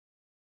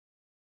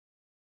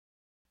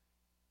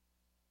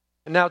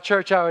And now,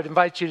 church, I would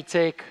invite you to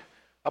take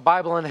a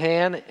Bible in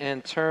hand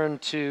and turn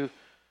to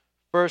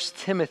 1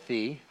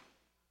 Timothy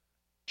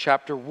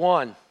chapter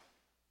 1.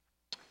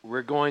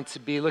 We're going to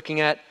be looking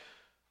at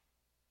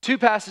two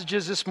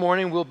passages this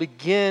morning. We'll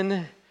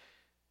begin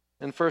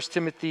in 1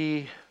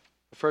 Timothy,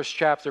 the first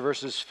chapter,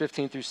 verses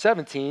 15 through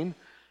 17,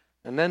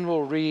 and then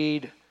we'll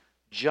read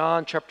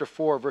John chapter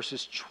 4,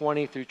 verses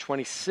 20 through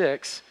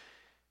 26.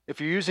 If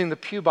you're using the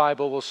Pew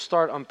Bible, we'll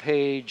start on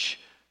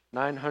page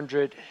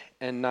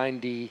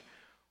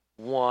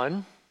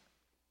 991.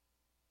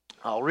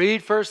 I'll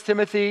read 1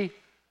 Timothy,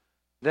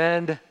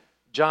 then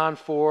John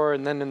 4,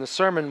 and then in the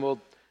sermon we'll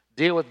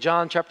deal with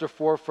John chapter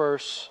 4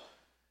 first,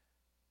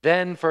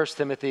 then 1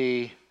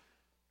 Timothy,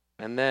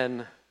 and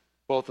then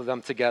both of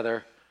them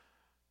together.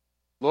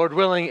 Lord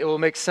willing, it will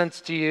make sense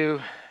to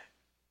you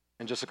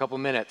in just a couple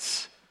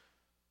minutes.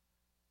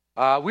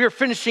 We are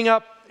finishing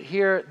up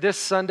here this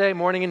Sunday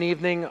morning and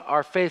evening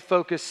our Faith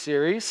Focus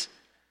series.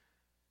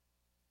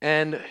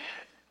 And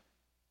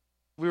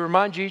we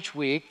remind you each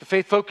week, the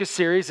Faith Focus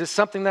series is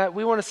something that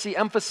we want to see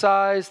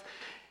emphasized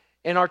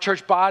in our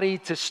church body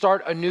to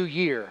start a new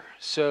year.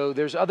 So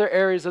there's other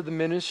areas of the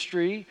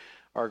ministry,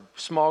 our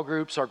small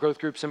groups, our growth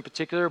groups in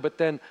particular, but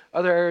then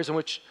other areas in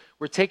which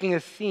we're taking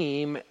a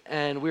theme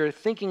and we're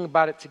thinking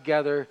about it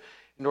together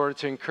in order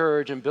to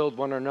encourage and build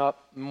one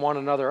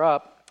another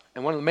up.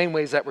 And one of the main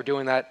ways that we're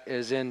doing that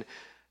is in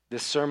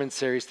this sermon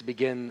series to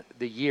begin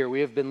the year. We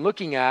have been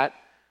looking at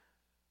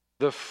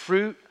the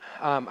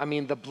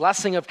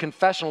blessing of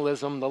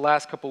confessionalism the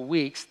last couple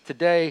weeks.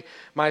 Today,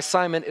 my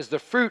assignment is the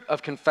fruit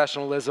of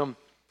confessionalism,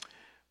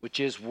 which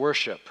is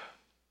worship.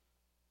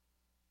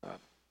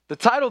 The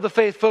title of the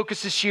Faith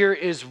Focus this year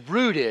is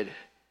Rooted,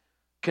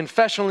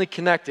 Confessionally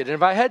Connected. And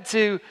if I had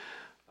to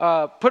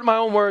put in my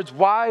own words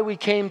why we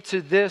came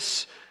to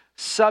this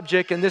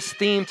subject and this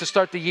theme to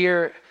start the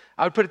year,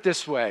 I would put it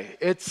this way.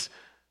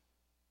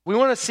 We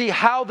want to see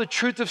how the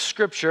truth of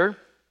Scripture,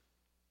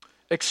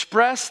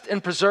 expressed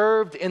and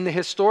preserved in the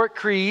historic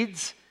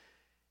creeds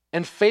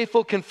and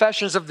faithful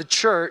confessions of the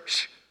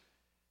church,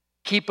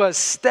 keep us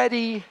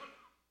steady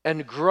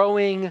and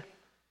growing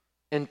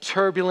in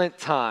turbulent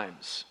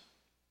times.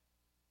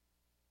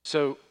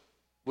 So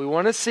we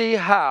want to see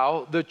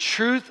how the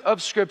truth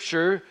of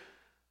Scripture,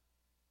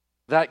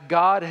 that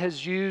God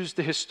has used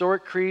the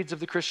historic creeds of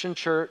the Christian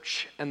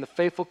church and the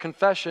faithful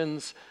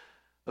confessions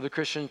of the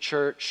Christian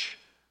church,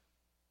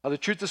 how the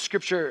truth of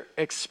Scripture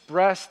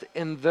expressed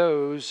in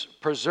those,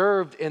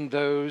 preserved in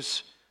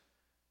those,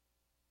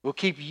 will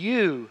keep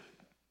you,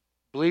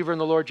 believer in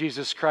the Lord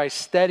Jesus Christ,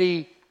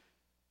 steady,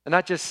 and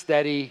not just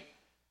steady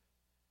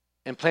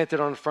and planted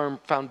on a firm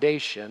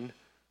foundation,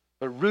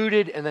 but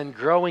rooted and then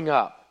growing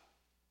up,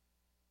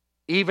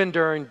 even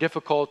during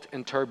difficult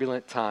and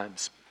turbulent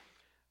times.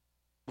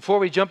 Before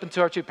we jump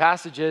into our two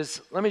passages,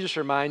 let me just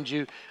remind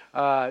you,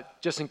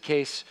 just in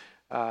case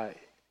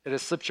it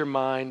has slipped your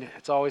mind,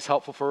 it's always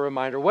helpful for a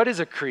reminder. What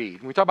is a creed?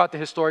 When we talk about the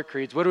historic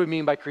creeds, what do we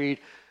mean by creed?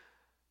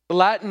 The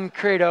Latin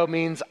credo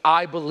means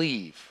I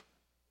believe.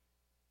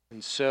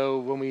 And so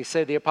when we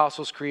say the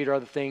Apostles' Creed or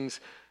other things,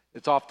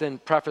 it's often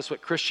prefaced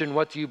with Christian,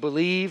 what do you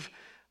believe?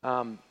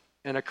 And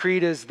a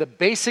creed is the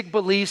basic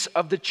beliefs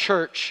of the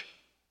church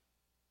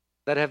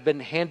that have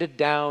been handed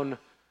down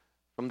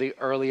from the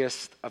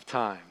earliest of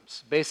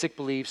times. Basic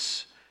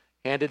beliefs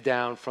handed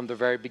down from the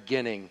very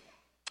beginning.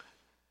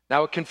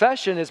 Now, a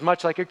confession is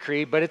much like a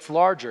creed, but it's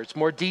larger, it's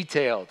more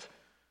detailed.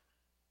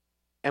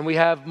 And we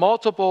have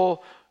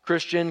multiple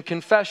Christian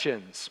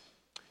confessions.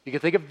 You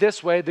can think of it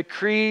this way: the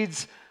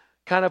creeds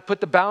kind of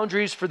put the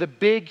boundaries for the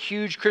big,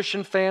 huge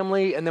Christian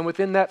family, and then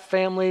within that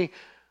family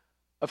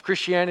of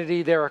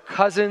Christianity, there are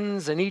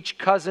cousins, and each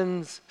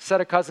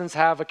set of cousins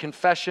have a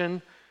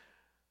confession,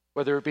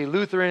 whether it be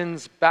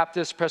Lutherans,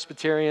 Baptists,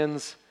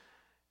 Presbyterians.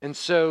 And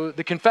so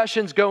the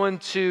confessions go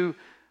into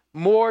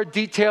more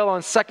detail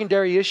on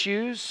secondary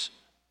issues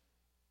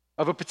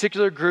of a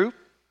particular group.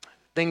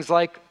 Things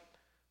like,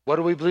 what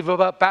do we believe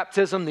about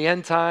baptism, the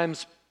end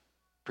times,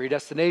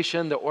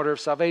 predestination, the order of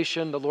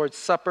salvation, the Lord's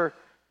Supper.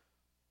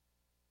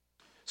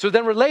 So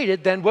then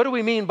related, what do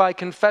we mean by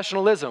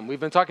confessionalism? We've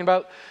been talking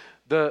about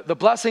the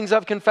blessings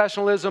of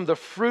confessionalism. The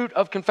fruit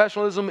of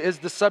confessionalism is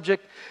the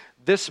subject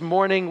this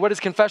morning. What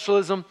is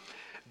confessionalism?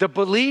 The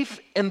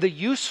belief in the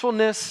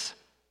usefulness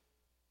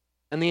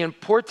and the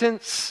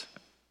importance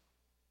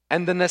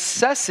and the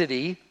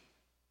necessity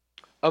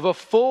of a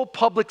full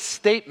public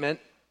statement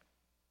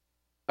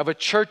of a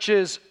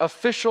church's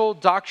official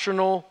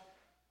doctrinal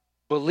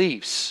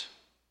beliefs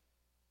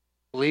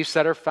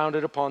that are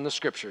founded upon the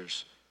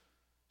Scriptures.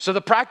 So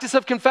the practice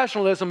of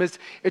confessionalism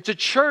it's a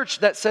church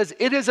that says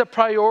it is a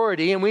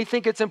priority and we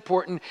think it's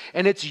important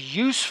and it's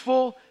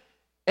useful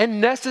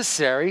and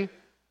necessary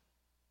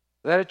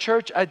that a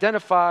church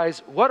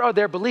identifies what are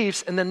their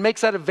beliefs and then makes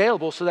that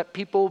available so that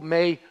people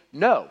may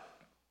know.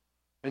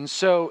 And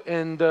so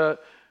in the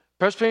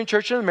Presbyterian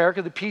Church in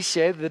America, the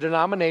PCA, the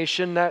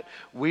denomination that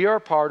we are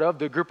a part of,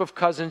 the group of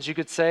cousins, you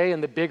could say, in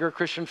the bigger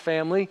Christian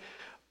family,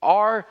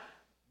 our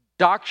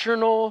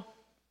doctrinal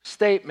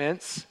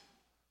statements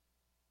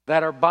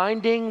that are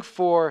binding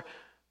for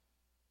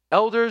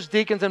elders,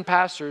 deacons, and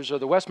pastors are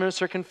the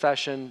Westminster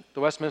Confession,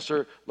 the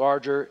Westminster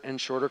Larger and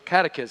Shorter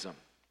Catechism.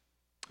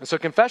 And so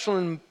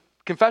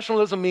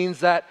confessionalism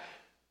means that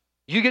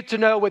you get to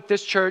know what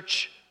this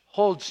church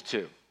holds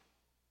to.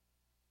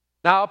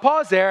 Now, I'll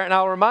pause there and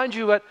I'll remind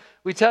you what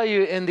we tell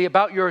you in the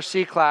About Your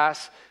C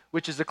class,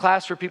 which is the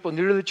class for people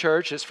new to the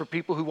church. It's for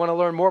people who want to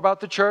learn more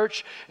about the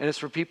church, and it's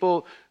for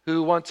people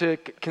who want to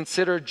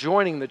consider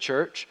joining the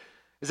church,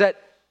 is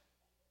that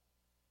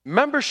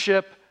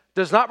membership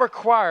does not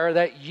require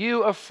that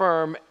you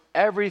affirm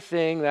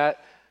everything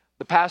that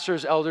the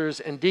pastors, elders,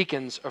 and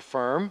deacons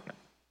affirm.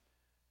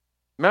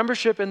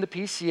 Membership in the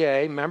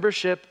PCA,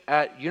 membership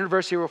at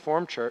University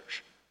Reformed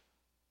Church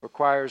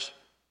requires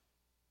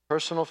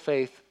personal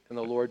faith in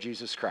the Lord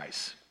Jesus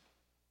Christ.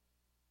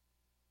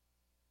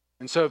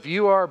 And so if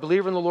you are a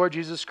believer in the Lord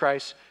Jesus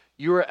Christ,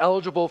 you are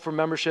eligible for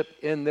membership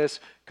in this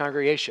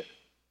congregation,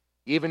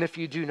 even if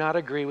you do not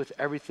agree with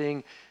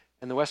everything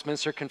in the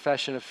Westminster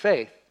Confession of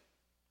Faith.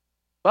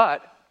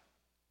 But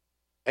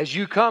as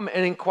you come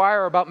and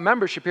inquire about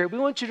membership here, we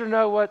want you to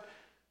know what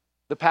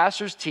the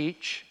pastors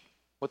teach,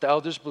 what the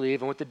elders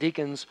believe, and what the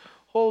deacons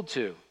hold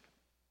to.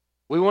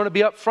 We want to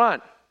be up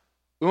front.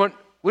 We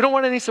don't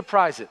want any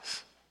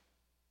surprises.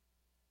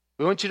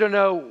 We want you to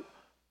know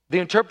the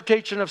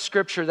interpretation of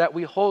Scripture that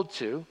we hold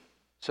to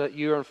so that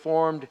you are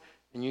informed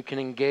and you can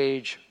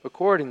engage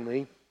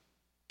accordingly.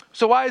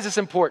 So why is this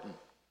important?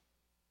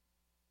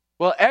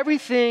 Well,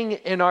 everything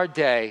in our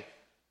day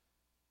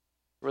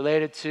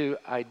related to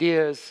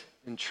ideas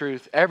and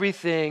truth,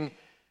 everything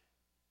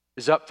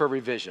is up for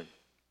revision.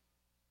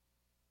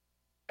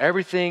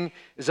 Everything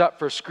is up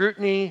for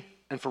scrutiny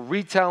and for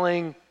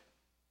retelling.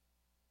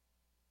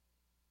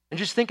 And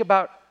just think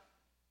about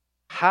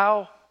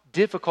how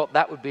difficult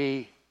that would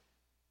be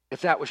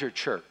if that was your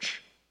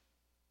church.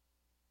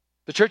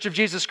 The Church of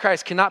Jesus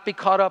Christ cannot be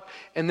caught up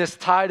in this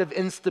tide of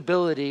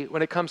instability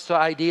when it comes to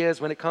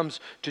ideas, when it comes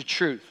to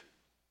truth.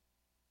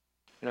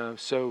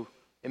 So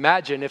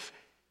imagine if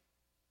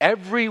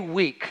every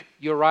week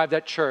you arrived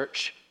at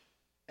church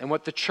and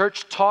what the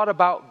church taught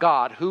about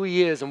God, who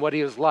he is and what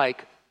he is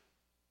like,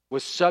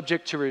 was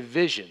subject to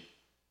revision.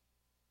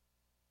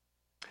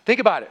 Think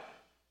about it.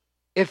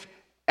 If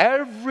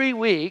every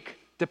week,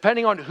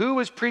 depending on who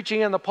was preaching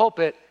in the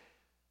pulpit,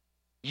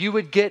 you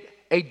would get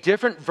a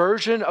different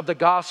version of the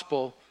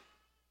gospel,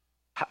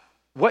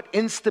 what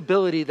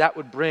instability that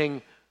would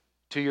bring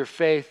to your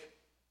faith,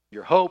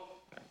 your hope,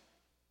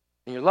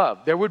 and your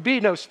love. There would be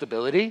no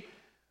stability.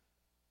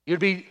 You'd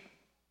be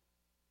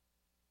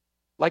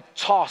like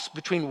tossed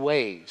between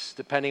waves,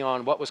 depending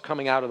on what was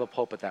coming out of the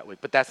pulpit that week.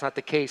 But that's not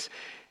the case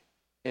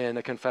in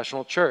a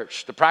confessional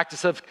church. The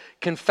practice of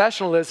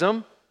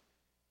confessionalism,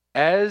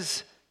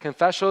 as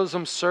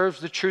confessionalism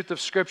serves the truth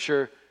of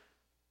Scripture,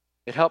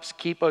 it helps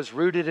keep us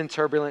rooted in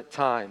turbulent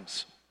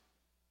times.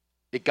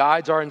 It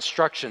guides our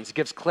instructions. It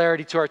gives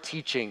clarity to our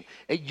teaching.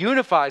 It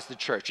unifies the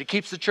church. It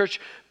keeps the church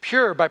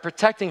pure by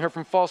protecting her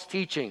from false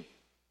teaching.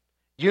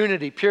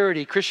 Unity,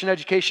 purity, Christian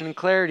education, and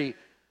clarity.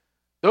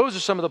 Those are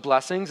some of the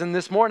blessings. And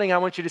this morning, I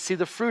want you to see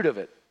the fruit of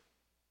it.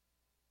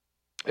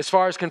 As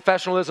far as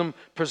confessionalism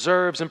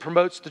preserves and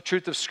promotes the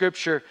truth of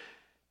Scripture,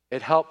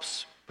 it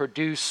helps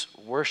produce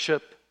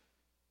worship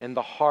in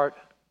the heart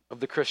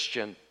of the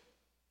Christian.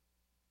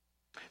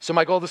 So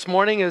my goal this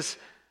morning is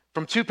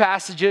from two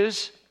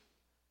passages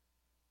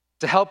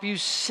to help you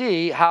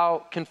see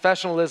how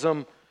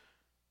confessionalism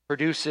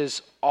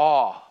produces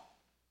awe,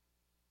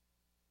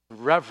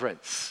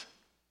 reverence,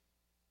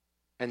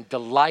 and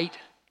delight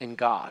in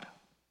God.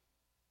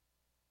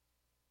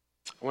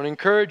 I want to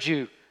encourage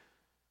you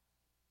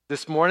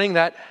this morning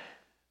that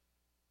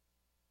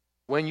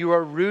when you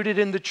are rooted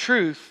in the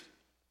truth,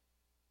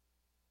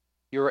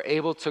 you are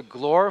able to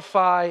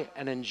glorify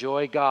and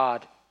enjoy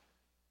God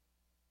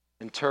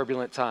in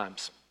turbulent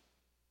times.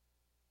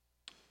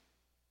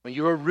 When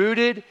you are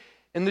rooted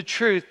in the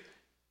truth,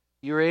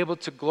 you are able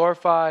to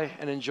glorify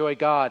and enjoy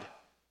God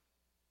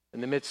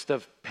in the midst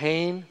of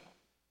pain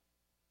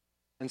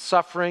and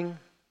suffering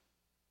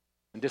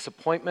and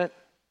disappointment.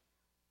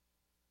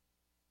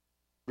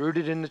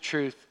 Rooted in the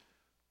truth,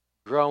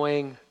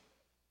 growing,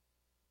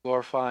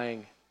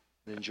 glorifying,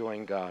 and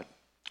enjoying God.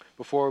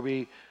 Before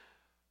we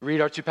read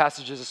our two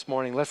passages this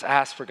morning, let's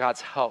ask for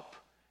God's help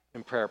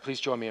in prayer. Please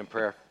join me in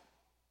prayer.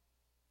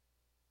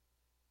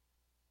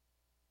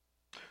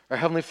 Our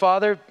Heavenly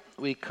Father,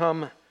 we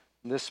come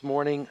this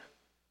morning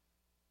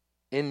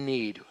in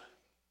need.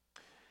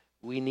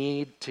 We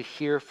need to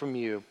hear from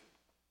you.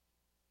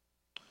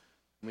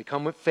 We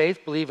come with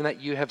faith, believing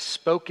that you have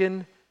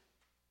spoken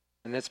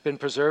and it's been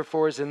preserved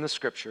for us in the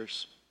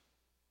Scriptures.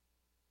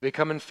 We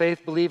come in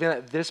faith, believing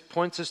that this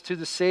points us to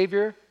the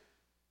Savior.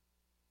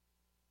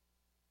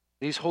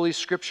 These Holy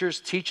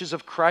Scriptures teach us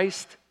of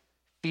Christ,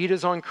 feed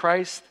us on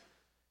Christ,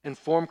 and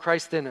form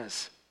Christ in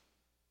us.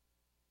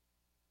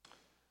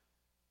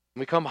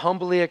 We come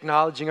humbly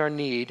acknowledging our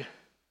need,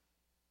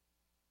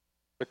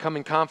 but come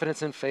in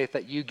confidence and faith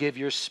that you give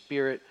your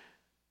Spirit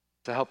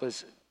to help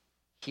us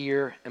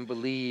hear and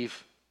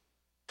believe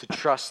to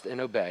trust and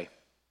obey.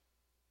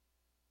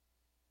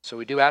 So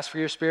we do ask for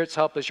your Spirit's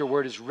help as your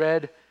word is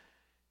read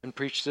and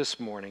preached this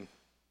morning.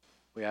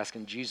 We ask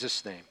in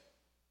Jesus' name.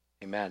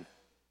 Amen.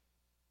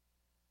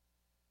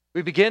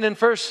 We begin in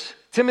 1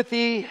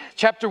 Timothy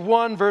chapter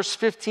 1, verse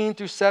 15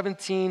 through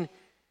 17.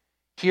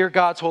 Hear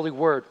God's holy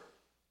word.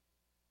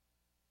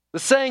 The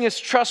saying is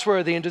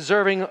trustworthy and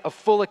deserving of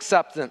full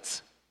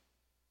acceptance,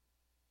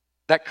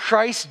 that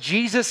Christ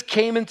Jesus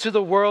came into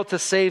the world to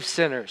save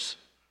sinners,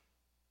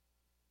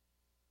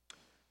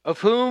 of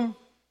whom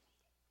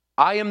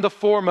I am the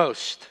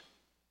foremost.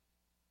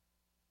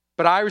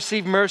 But I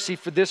receive mercy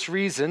for this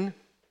reason,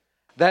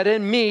 that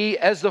in me,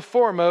 as the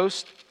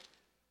foremost,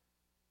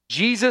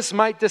 Jesus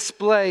might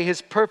display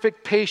his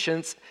perfect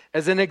patience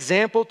as an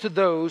example to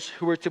those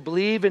who are to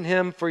believe in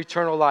him for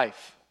eternal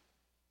life.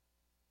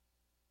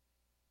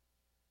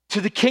 To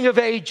the King of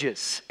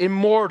ages,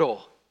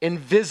 immortal,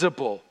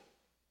 invisible,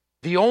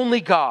 the only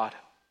God,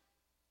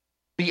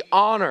 be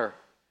honor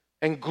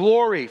and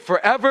glory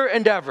forever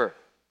and ever.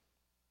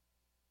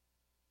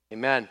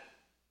 Amen.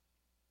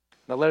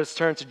 Now let us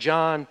turn to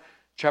John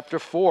chapter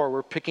 4.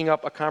 We're picking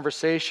up a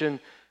conversation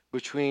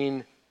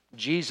between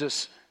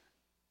Jesus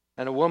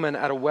and a woman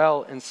at a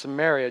well in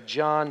Samaria.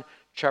 John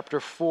chapter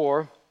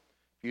 4.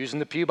 Using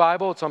the Pew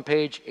Bible, it's on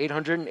page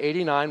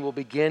 889. We'll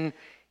begin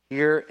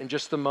here in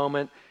just a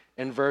moment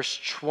in verse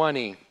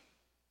 20.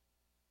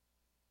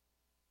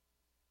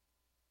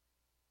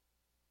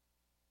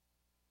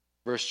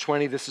 Verse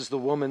 20, this is the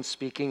woman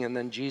speaking, and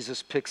then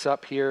Jesus picks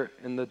up here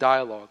in the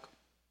dialogue.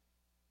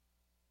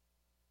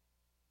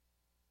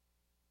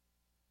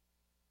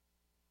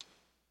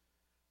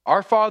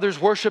 Our fathers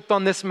worshipped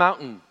on this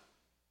mountain,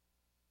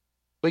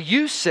 but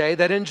you say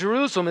that in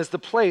Jerusalem is the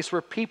place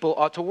where people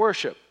ought to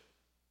worship.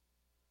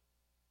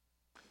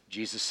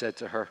 Jesus said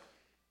to her,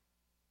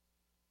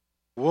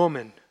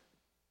 Woman,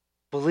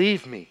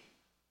 believe me,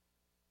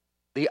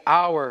 the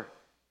hour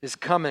is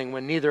coming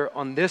when neither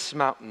on this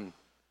mountain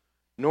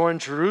nor in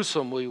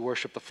Jerusalem will you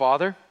worship the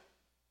Father.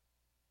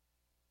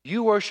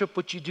 You worship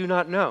what you do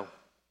not know.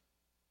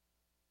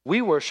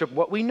 We worship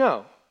what we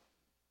know,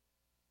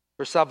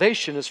 for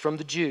salvation is from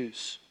the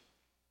Jews.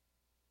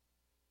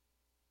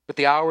 But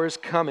the hour is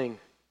coming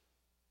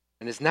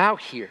and is now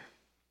here,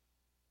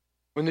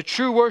 when the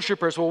true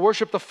worshipers will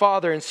worship the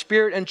Father in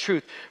spirit and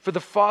truth, for the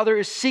Father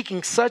is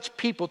seeking such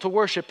people to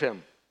worship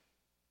him.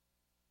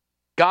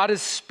 God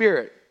is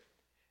spirit,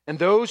 and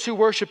those who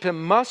worship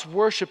him must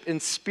worship in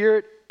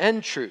spirit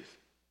and truth.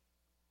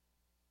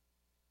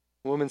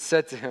 The woman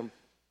said to him,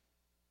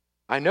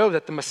 I know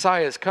that the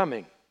Messiah is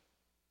coming,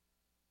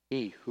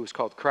 he who is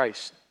called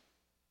Christ.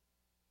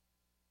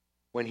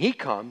 When he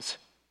comes,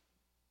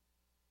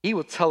 he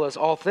will tell us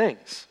all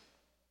things.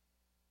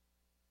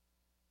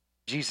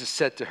 Jesus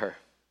said to her,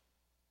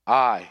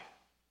 I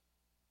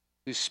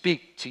who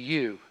speak to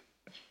you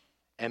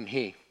am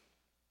he.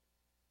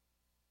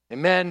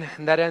 Amen.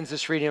 And that ends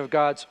this reading of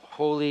God's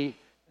holy,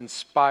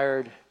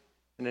 inspired,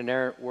 and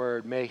inerrant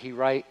word. May he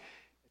write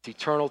its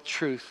eternal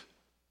truth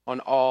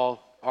on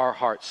all our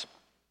hearts.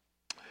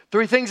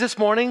 3 things this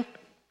morning.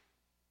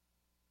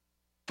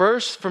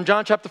 First, from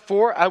John chapter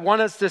 4, I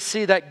want us to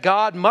see that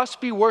God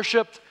must be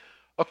worshiped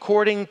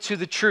according to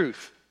the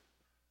truth.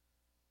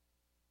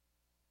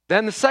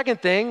 Then the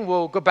second thing,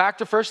 we'll go back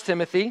to 1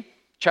 Timothy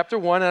chapter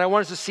 1, and I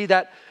want us to see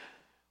that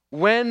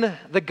when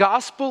the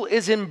gospel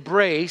is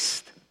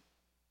embraced,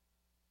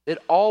 it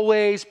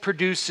always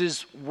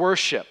produces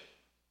worship.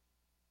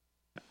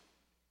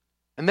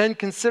 And then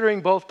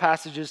considering both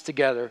passages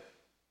together,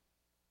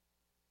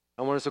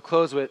 I want us to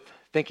close with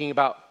thinking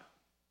about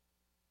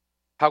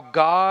how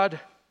God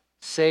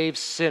saves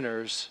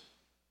sinners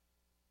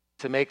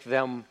to make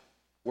them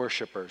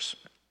worshipers.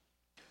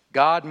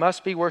 God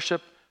must be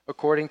worshiped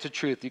according to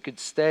truth. You could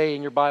stay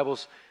in your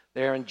Bibles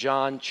there in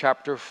John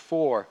chapter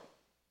 4.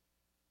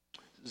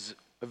 This is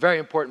a very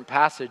important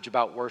passage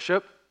about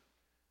worship.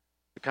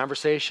 The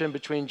conversation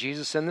between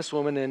Jesus and this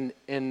woman, and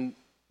in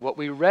what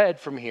we read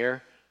from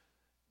here,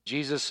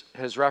 Jesus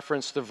has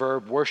referenced the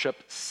verb worship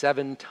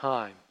 7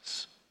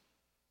 times.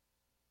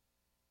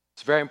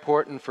 It's very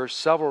important for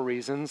several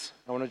reasons.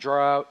 I want to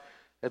draw out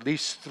at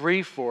least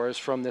 3 for us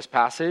from this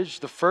passage.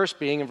 The first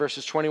being in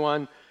verses 20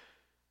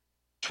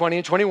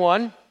 and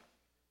 21.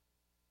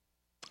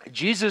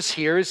 Jesus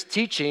here is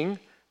teaching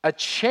a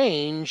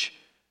change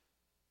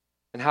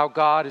in how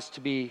God is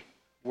to be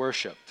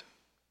worshiped.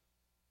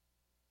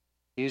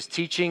 He is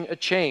teaching a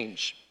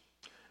change.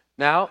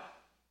 Now,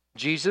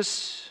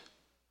 Jesus,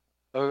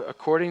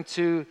 according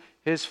to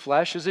his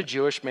flesh, is a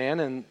Jewish man,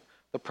 and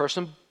the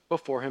person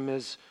before him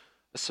is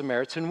a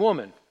Samaritan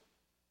woman.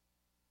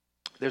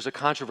 There's a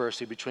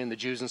controversy between the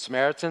Jews and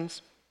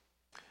Samaritans.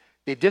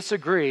 They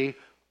disagree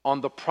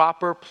on the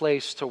proper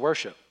place to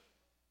worship.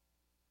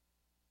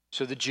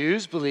 So the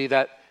Jews believe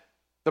that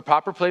the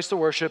proper place to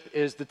worship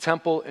is the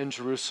temple in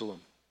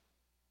Jerusalem.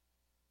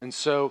 And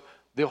so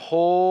the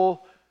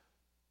whole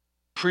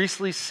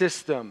priestly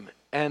system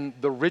and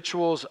the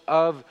rituals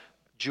of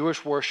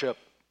Jewish worship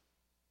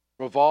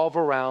revolve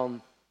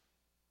around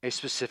a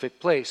specific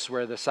place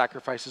where the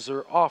sacrifices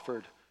are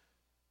offered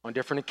on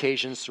different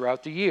occasions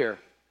throughout the year.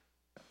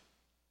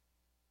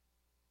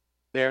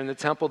 There in the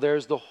temple,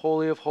 there's the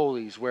Holy of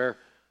Holies, where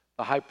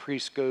the high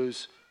priest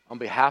goes on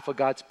behalf of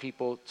God's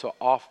people to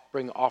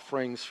bring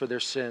offerings for their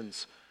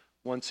sins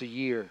once a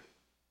year.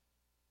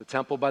 The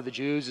temple by the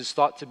Jews is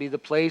thought to be the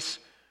place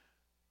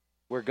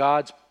where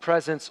God's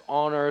presence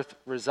on earth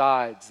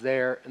resides,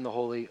 there in the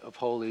Holy of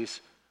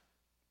Holies.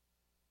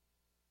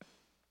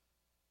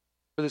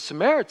 For the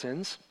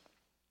Samaritans,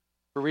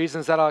 for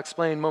reasons that I'll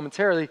explain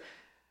momentarily,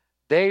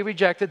 they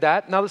rejected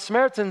that. Now the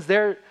Samaritans,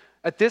 they're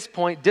at this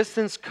point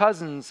distant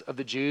cousins of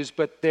the Jews,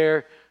 but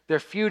they're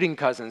feuding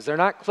cousins. They're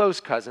not close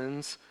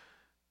cousins.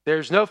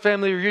 There's no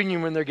family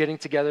reunion when they're getting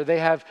together. They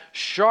have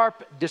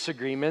sharp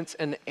disagreements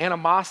and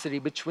animosity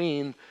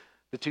between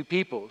the two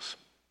peoples.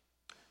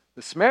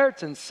 The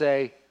Samaritans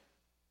say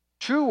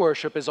true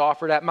worship is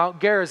offered at Mount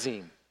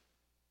Gerizim,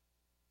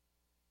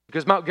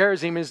 because Mount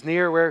Gerizim is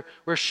near where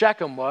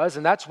Shechem was,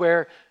 and that's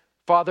where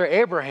Father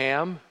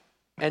Abraham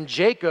and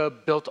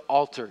Jacob built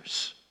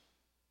altars.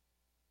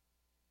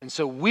 And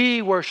so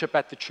we worship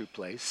at the true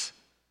place,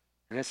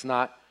 and it's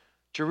not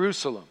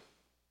Jerusalem.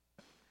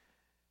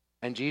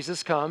 And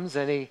Jesus comes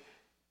and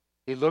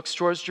he looks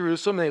towards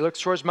Jerusalem and he looks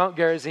towards Mount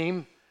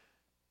Gerizim,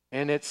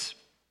 and it's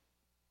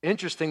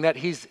interesting that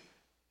he's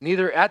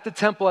neither at the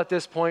temple at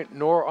this point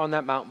nor on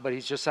that mountain, but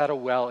he's just at a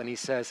well, and he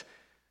says,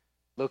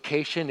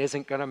 location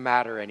isn't going to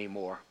matter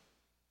anymore.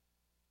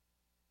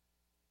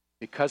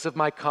 Because of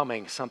my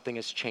coming, something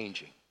is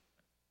changing.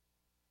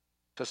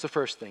 That's the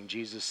first thing.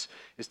 Jesus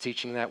is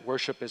teaching that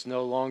worship is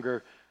no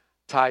longer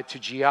tied to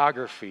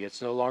geography.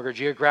 It's no longer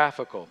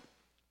geographical.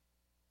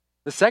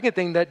 The second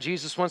thing that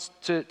Jesus wants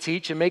to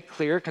teach and make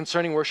clear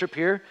concerning worship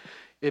here,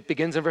 it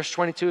begins in verse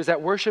 22, is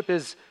that worship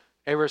is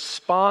a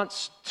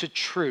response to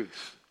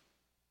truth.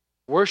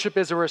 Worship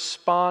is a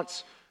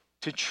response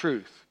to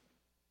truth.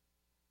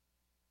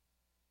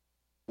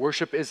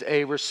 Worship is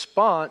a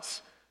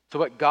response to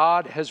what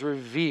God has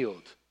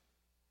revealed.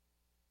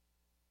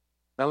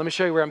 Now let me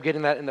show you where I'm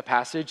getting that in the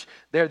passage.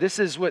 This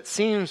is what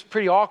seems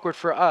pretty awkward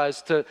for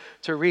us to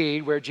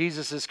read, where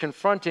Jesus is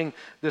confronting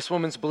this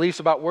woman's beliefs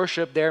about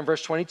worship there in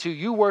verse 22.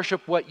 You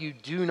worship what you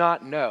do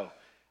not know.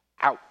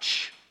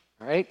 Ouch.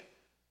 All right?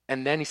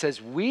 And then he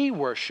says, we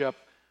worship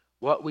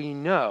what we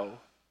know,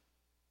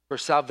 for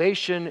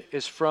salvation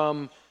is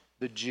from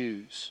the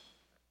Jews.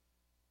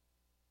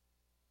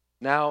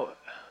 Now,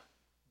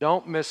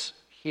 don't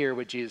mishear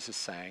what Jesus is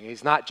saying.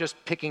 He's not just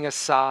picking a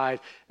side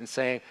and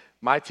saying,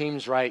 my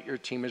team's right, your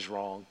team is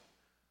wrong.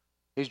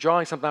 He's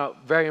drawing something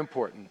out very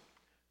important.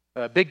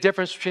 A big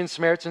difference between the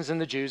Samaritans and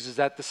the Jews is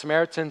that the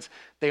Samaritans,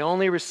 they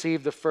only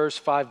received the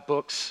first 5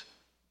 books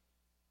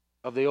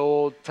of the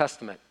Old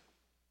Testament.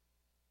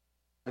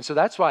 And so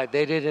that's why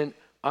they didn't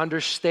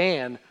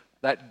understand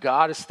that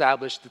God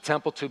established the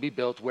temple to be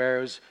built where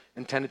it was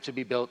intended to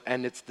be built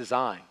and its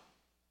design.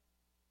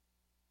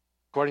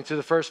 According to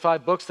the first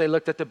 5 books, they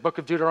looked at the book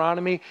of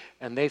Deuteronomy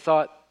and they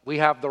thought, we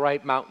have the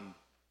right mountain.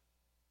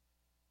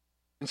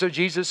 And so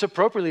Jesus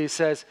appropriately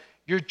says,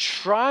 you're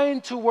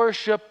trying to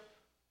worship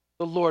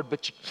the Lord,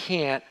 but you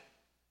can't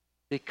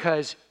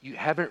because you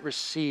haven't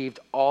received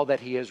all that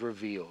he has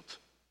revealed.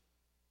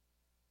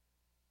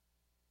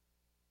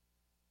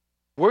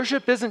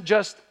 Worship isn't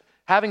just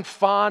having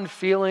fond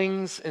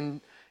feelings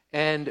and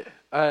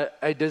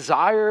a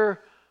desire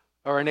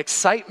or an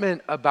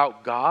excitement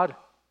about God.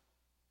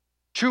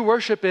 True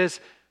worship is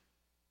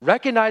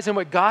recognizing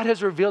what God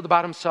has revealed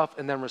about himself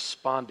and then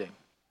responding.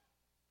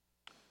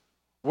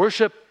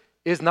 Worship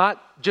is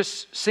not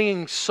just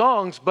singing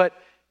songs, but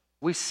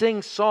we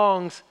sing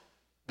songs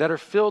that are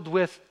filled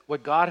with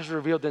what God has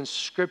revealed in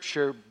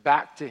Scripture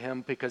back to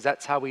him, because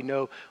that's how we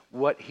know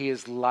what he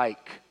is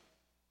like.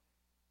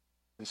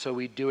 And so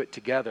we do it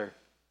together.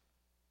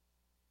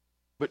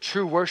 But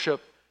true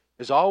worship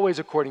is always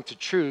according to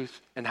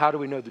truth. And how do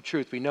we know the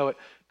truth? We know it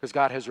because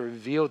God has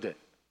revealed it.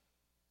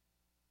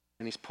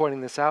 And he's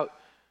pointing this out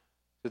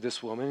to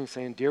this woman. He's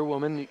saying, dear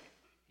woman,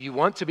 you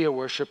want to be a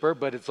worshiper,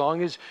 but as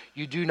long as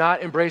you do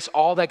not embrace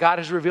all that God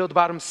has revealed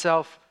about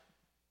himself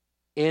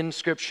in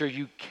Scripture,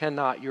 you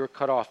cannot. You're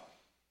cut off.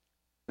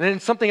 And then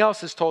something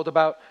else is told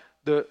about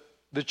the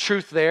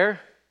truth there.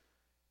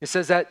 It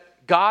says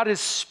that God is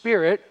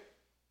spirit,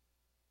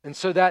 and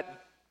so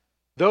that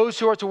those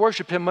who are to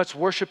worship him must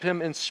worship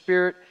him in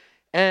spirit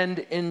and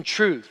in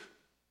truth.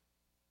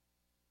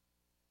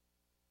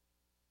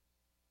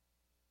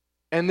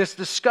 And this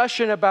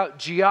discussion about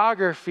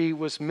geography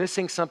was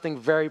missing something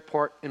very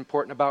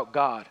important about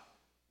God.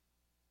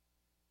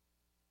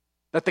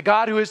 That the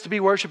God who is to be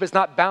worshipped is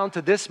not bound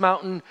to this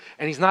mountain,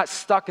 and he's not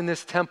stuck in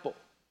this temple.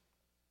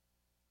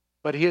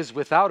 But he is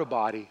without a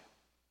body.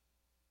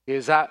 He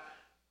is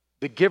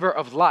the giver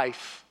of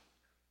life.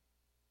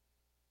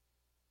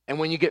 And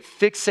when you get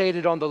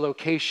fixated on the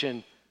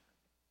location,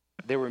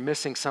 they were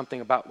missing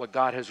something about what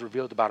God has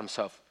revealed about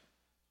himself.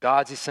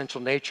 God's essential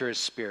nature is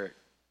spirit.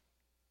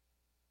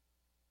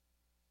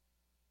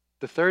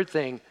 The third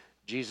thing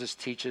Jesus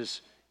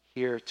teaches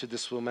here to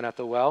this woman at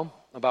the well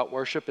about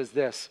worship is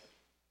this.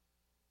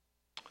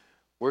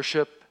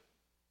 Worship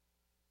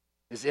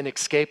is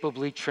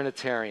inescapably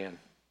Trinitarian.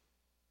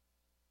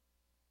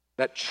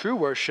 That true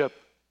worship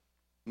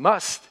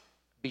must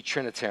be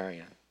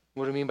Trinitarian.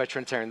 What do I mean by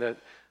Trinitarian?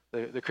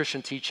 The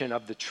Christian teaching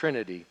of the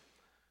Trinity.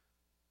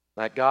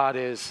 That God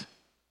is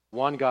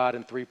one God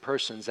in three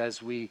persons,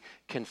 as we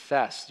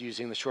confessed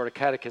using the Shorter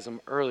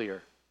Catechism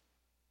earlier.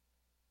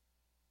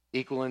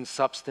 Equal in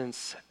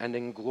substance and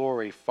in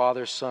glory,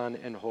 Father, Son,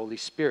 and Holy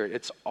Spirit.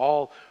 It's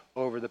all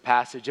over the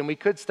passage. And we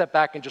could step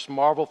back and just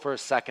marvel for a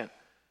second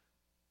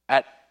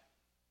at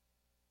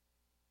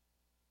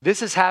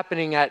this is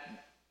happening at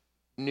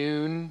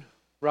noon,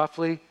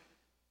 roughly,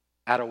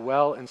 at a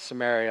well in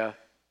Samaria,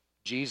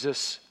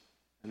 Jesus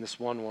and this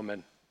one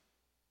woman.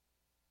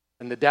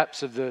 And the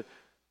depths of the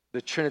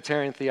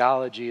Trinitarian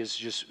theology is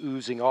just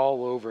oozing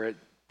all over it.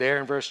 There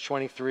in verse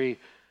 23,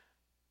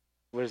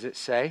 what does it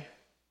say?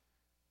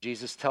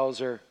 Jesus tells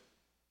her,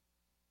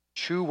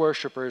 true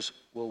worshipers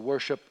will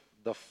worship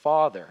the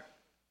Father.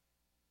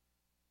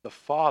 The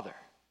Father.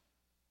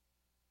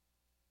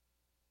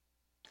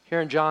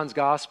 Here in John's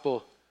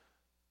Gospel,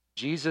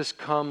 Jesus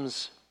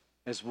comes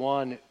as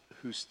one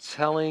who's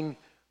telling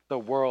the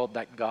world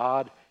that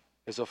God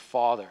is a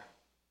Father.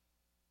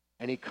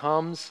 And he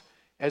comes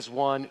as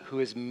one who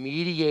is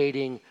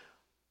mediating,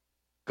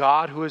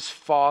 God who is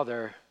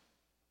Father,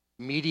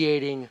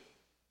 mediating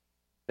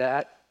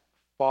that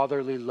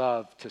fatherly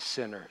love to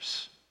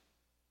sinners.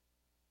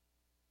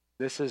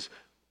 This is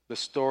the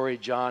story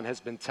John has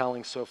been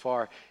telling so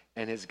far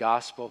in his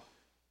gospel.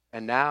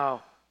 And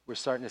now we're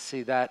starting to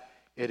see that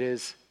it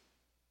is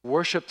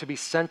worship to be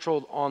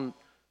centrally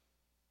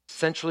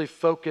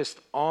focused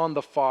on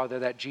the Father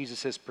that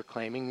Jesus is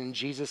proclaiming. And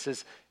Jesus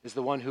is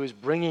the one who is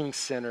bringing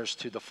sinners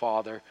to the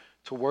Father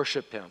to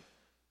worship him.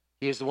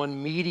 He is the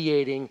one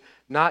mediating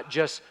not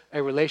just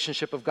a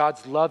relationship of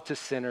God's love to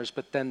sinners,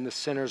 but then the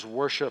sinners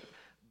worship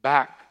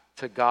back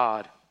to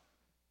God.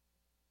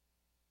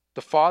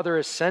 The Father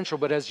is central,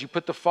 but as you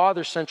put the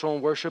Father central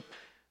in worship,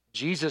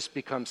 Jesus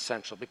becomes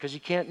central, because you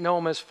can't know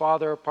him as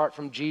Father apart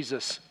from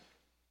Jesus.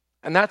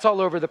 And that's all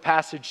over the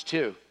passage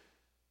too.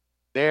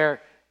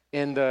 There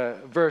in the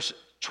verse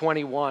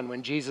 21,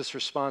 when Jesus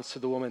responds to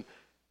the woman,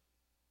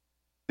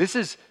 this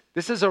is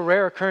a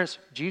rare occurrence.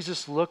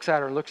 Jesus looks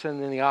at her, looks her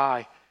in the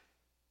eye,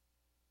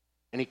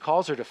 and he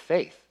calls her to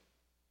faith.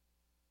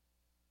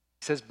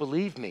 He says,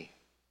 believe me.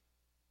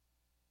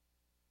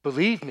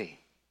 Believe me.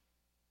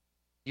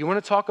 You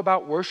want to talk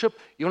about worship?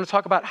 You want to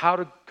talk about how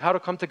to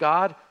come to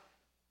God?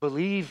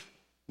 Believe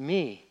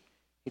me,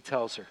 he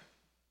tells her.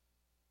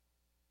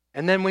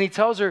 And then when he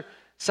tells her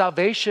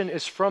salvation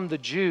is from the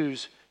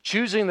Jews,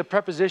 choosing the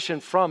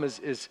preposition from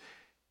is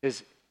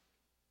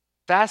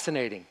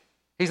fascinating.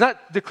 He's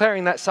not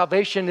declaring that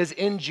salvation is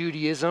in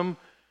Judaism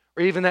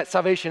or even that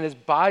salvation is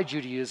by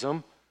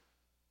Judaism,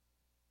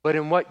 but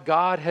in what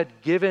God had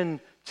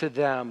given to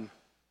them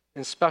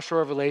in special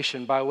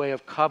revelation by way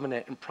of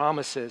covenant and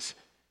promises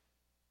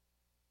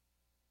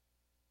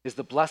is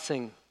the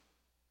blessing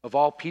of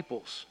all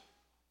peoples.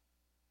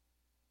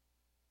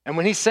 And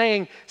when he's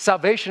saying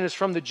salvation is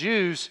from the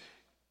Jews,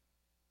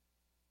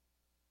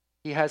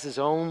 he has his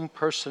own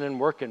person and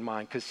work in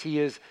mind, because he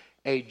is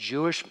a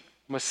Jewish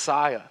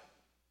Messiah.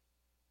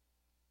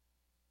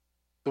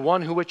 The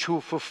one who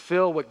will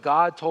fulfill what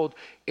God told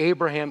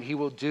Abraham he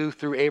will do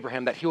through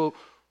Abraham, that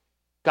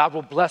God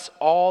will bless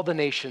all the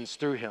nations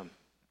through him.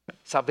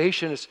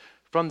 Salvation is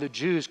from the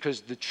Jews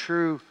because the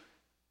true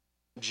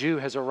Jew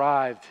has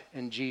arrived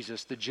in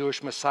Jesus, the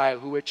Jewish Messiah,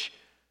 which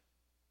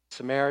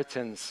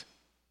Samaritans,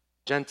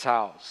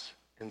 Gentiles,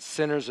 and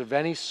sinners of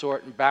any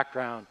sort and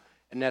background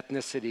and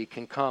ethnicity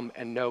can come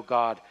and know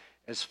God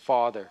as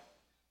Father.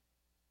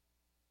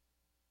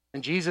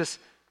 And Jesus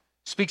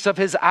speaks of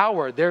his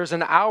hour. There's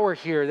an hour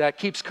here that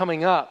keeps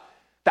coming up.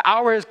 The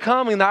hour is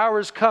coming, the hour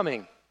is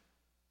coming.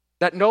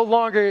 That no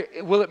longer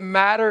will it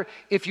matter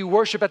if you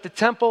worship at the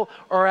temple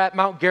or at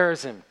Mount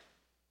Gerizim.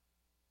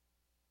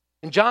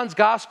 In John's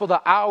gospel,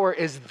 the hour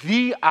is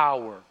the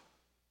hour.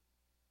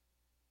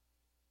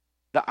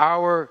 The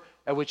hour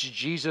at which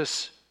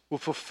Jesus will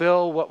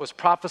fulfill what was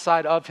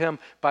prophesied of him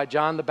by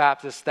John the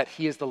Baptist, that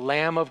he is the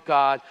Lamb of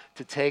God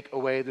to take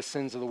away the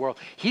sins of the world.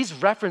 He's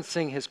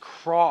referencing his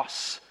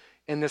cross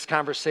in this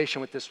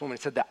conversation with this woman.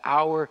 He said, the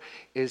hour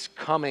is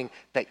coming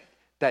that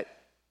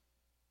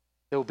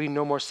there will be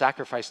no more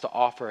sacrifice to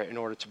offer in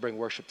order to bring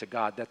worship to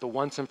God, that the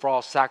once and for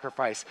all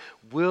sacrifice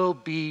will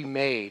be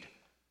made.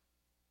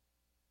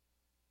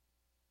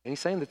 And he's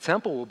saying the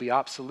temple will be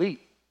obsolete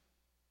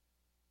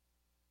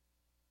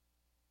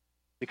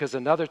because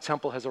another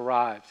temple has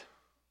arrived.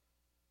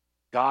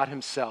 God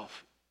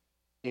himself,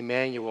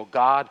 Emmanuel,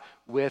 God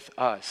with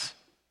us.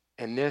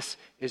 And this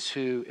is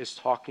who is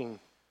talking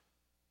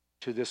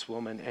to this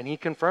woman. And he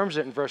confirms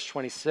it in verse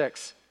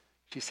 26.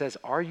 She says,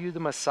 are you the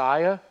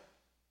Messiah?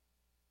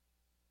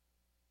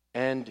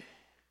 And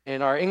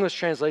in our English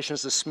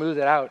translations, to smooth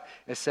it out,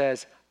 it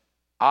says,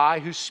 I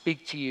who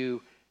speak to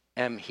you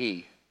am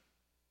he.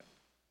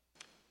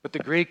 But the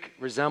Greek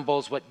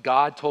resembles what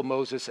God told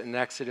Moses in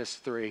Exodus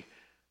 3,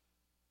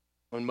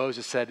 when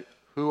Moses said,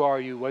 Who are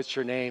you? What's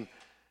your name?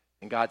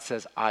 And God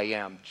says, I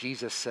am.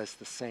 Jesus says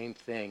the same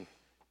thing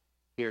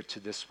here to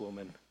this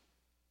woman.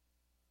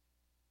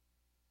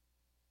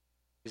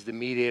 He's the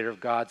mediator of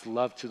God's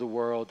love to the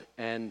world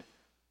and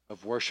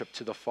of worship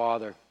to the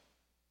Father.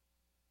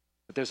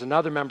 But there's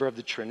another member of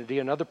the Trinity,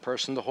 another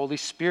person, the Holy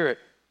Spirit.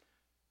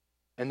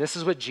 And this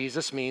is what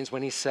Jesus means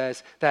when he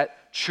says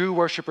that true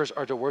worshipers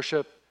are to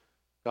worship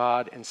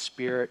God in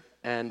spirit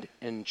and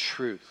in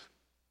truth.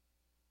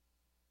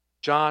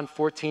 John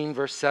 14,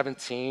 verse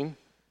 17,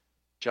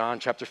 John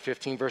chapter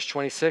 15, verse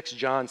 26,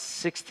 John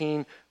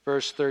 16,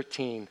 verse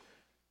 13,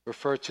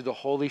 refer to the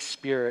Holy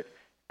Spirit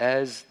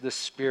as the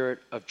Spirit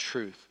of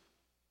truth.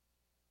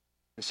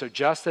 And so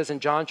just as in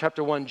John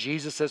chapter 1,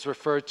 Jesus is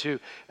referred to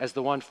as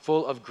the one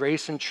full of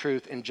grace and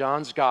truth, in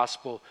John's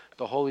gospel,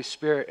 the Holy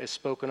Spirit is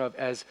spoken of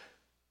as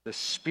the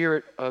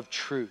Spirit of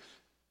truth.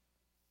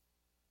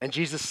 And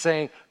Jesus is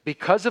saying,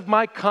 because of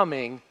my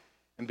coming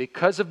and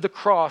because of the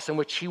cross in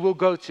which he will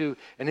go to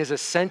and his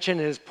ascension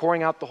and his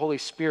pouring out the Holy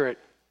Spirit,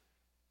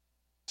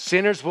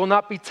 sinners will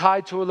not be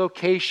tied to a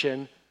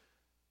location,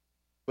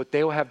 but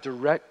they will have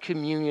direct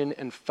communion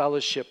and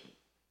fellowship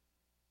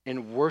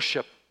and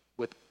worship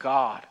with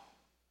God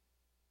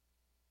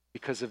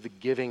because of the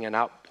giving and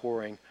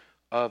outpouring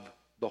of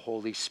the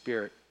Holy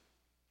Spirit.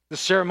 The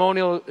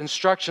ceremonial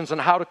instructions on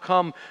how to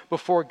come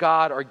before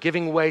God are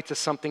giving way to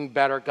something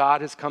better.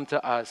 God has come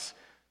to us.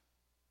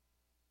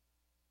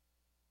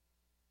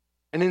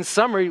 And in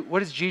summary,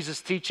 what is Jesus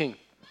teaching?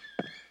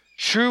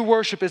 True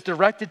worship is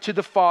directed to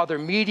the Father,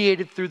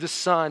 mediated through the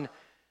Son,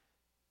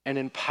 and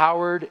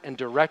empowered and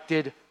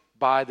directed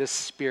by the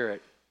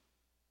Spirit.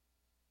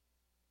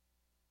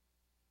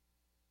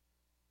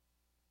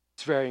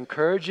 It's very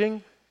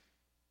encouraging.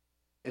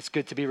 It's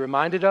good to be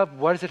reminded of.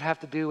 What does it have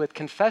to do with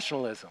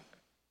confessionalism?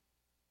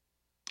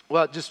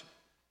 Well, just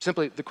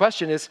simply, the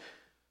question is,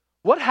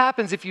 what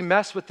happens if you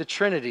mess with the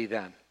Trinity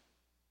then?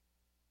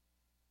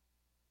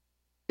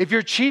 If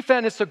your chief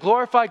end is to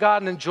glorify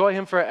God and enjoy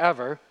him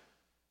forever,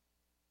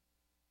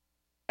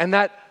 and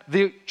that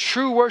the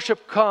true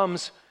worship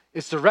comes,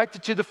 is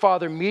directed to the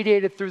Father,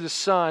 mediated through the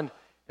Son,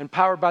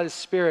 empowered by the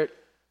Spirit,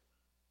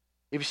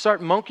 if you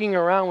start monkeying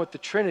around with the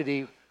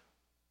Trinity,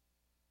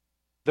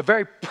 the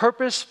very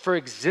purpose for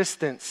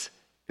existence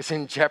is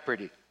in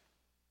jeopardy.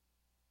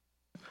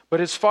 But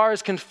as far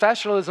as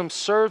confessionalism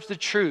serves the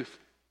truth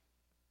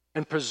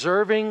and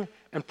preserving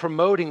and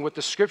promoting what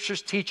the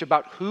scriptures teach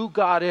about who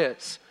God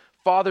is,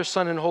 Father,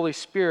 Son, and Holy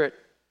Spirit,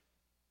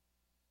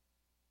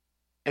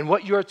 and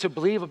what you are to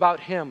believe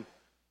about him,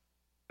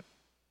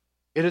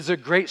 it is a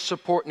great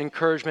support and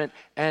encouragement.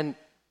 And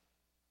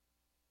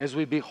as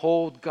we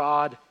behold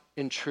God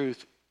in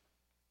truth,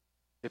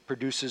 it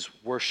produces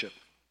worship.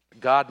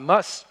 God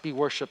must be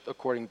worshiped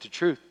according to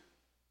truth.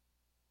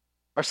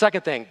 Our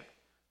second thing,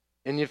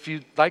 and if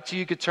you'd like to,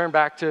 you could turn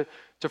back to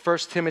 1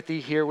 Timothy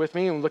here with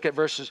me and look at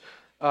verses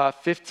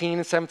 15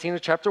 and 17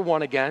 of chapter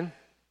 1 again.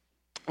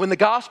 When the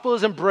gospel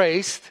is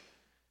embraced,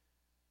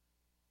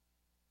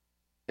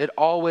 it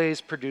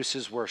always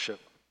produces worship.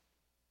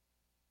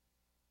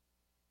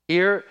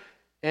 Here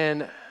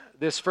in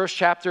this first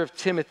chapter of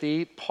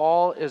Timothy,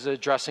 Paul is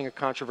addressing a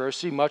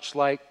controversy, much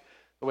like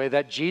the way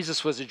that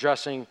Jesus was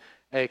addressing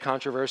a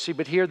controversy.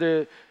 But here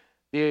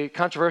the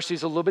controversy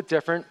is a little bit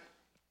different.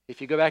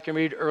 If you go back and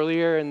read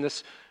earlier in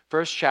this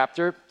first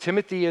chapter,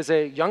 Timothy is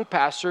a young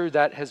pastor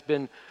that has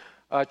been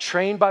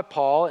trained by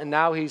Paul, and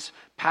now he's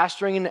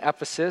pastoring in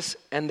Ephesus,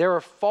 and there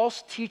are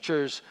false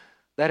teachers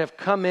that have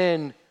come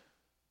in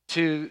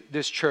to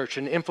this church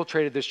and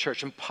infiltrated this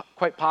church and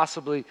quite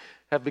possibly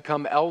have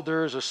become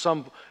elders or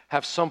some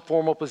have some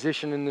formal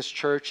position in this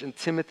church, and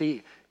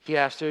Timothy, he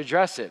has to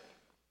address it.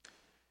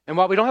 And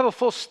while we don't have a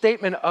full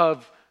statement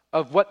of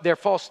what their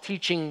false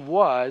teaching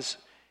was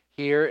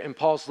here in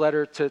Paul's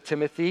letter to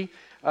Timothy,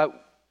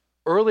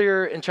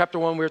 earlier in chapter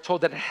 1 we were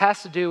told that it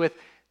has to do with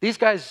these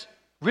guys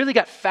really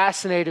got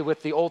fascinated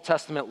with the Old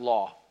Testament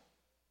law.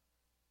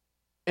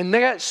 And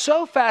they got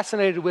so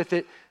fascinated with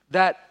it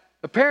that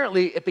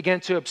apparently it began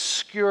to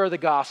obscure the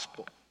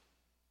gospel.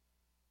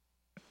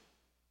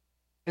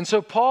 And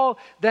so Paul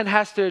then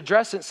has to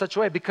address it in such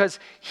a way, because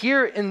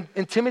here in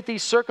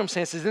Timothy's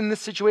circumstances, in this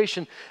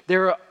situation,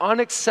 there are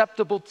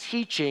unacceptable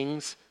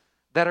teachings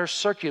that are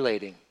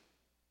circulating.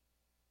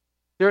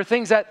 There are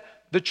things that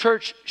the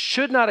church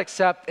should not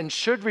accept and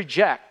should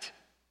reject.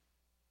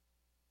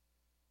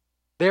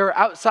 They are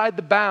outside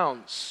the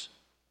bounds.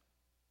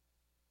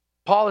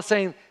 Paul is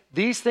saying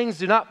these things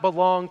do not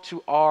belong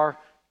to our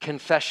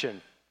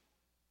confession.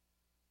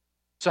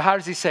 So how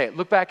does he say it?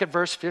 Look back at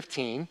verse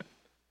 15.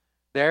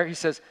 There he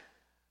says,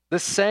 the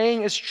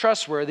saying is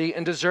trustworthy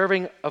and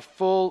deserving of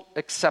full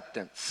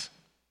acceptance.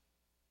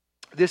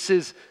 This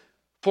is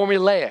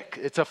formulaic.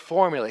 It's a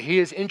formula. He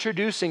is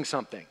introducing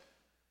something.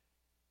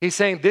 He's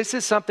saying this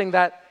is something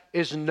that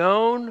is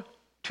known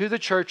to the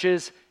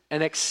churches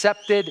and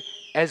accepted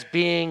as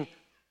being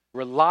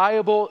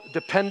reliable,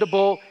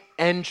 dependable,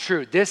 and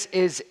true. This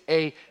is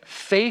a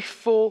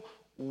faithful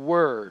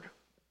word.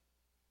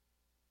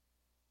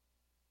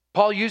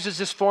 Paul uses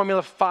this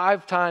formula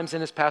 5 times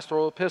in his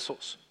pastoral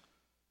epistles.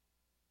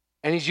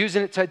 And he's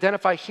using it to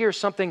identify here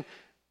something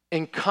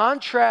in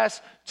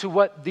contrast to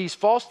what these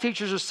false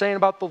teachers are saying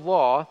about the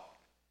law.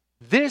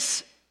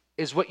 This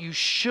is what you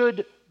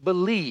should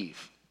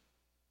believe.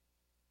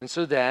 And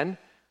so then,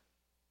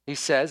 he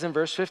says in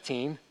verse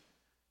 15,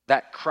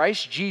 that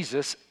Christ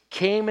Jesus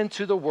came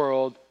into the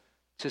world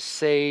to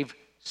save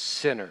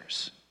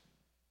sinners.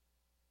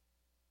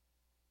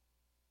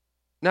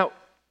 Now,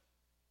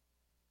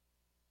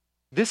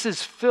 this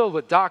is filled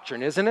with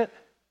doctrine, isn't it?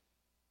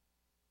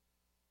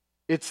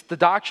 It's the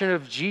doctrine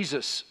of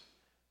Jesus.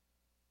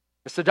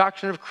 It's the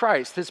doctrine of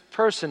Christ, his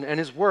person and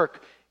his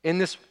work in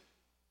this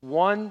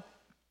one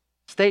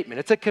statement.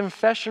 It's a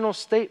confessional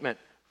statement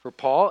for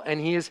Paul, and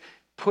he is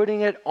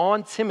putting it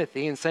on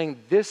Timothy and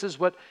saying this is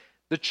what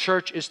the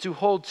church is to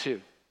hold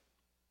to.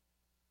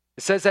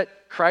 It says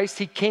that Christ,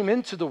 he came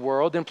into the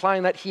world,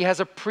 implying that he has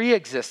a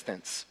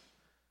pre-existence,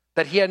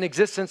 that he had an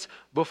existence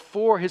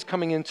before his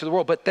coming into the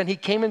world. But then he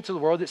came into the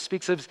world. It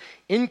speaks of his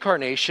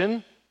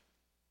incarnation,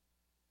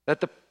 that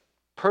the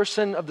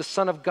person of the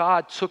Son of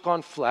God took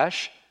on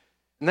flesh,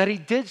 and that he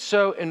did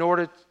so in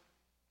order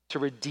to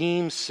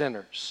redeem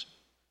sinners.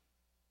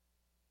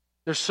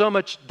 There's so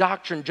much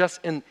doctrine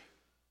just in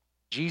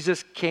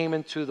Jesus came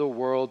into the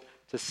world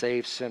to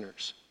save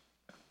sinners.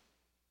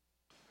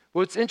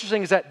 What's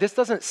interesting is that this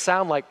doesn't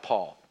sound like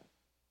Paul.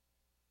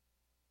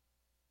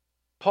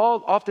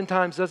 Paul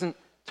oftentimes doesn't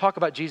talk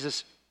about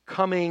Jesus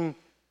coming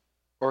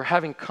or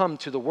having come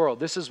to the world.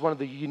 This is one of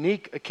the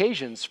unique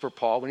occasions for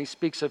Paul when he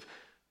speaks of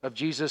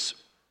Jesus'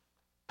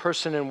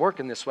 person and work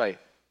in this way.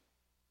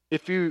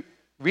 If you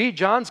read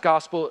John's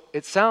gospel,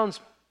 it sounds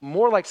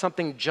more like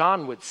something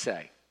John would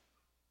say.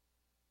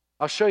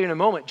 I'll show you in a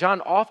moment. John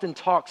often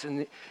talks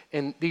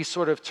in these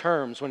sort of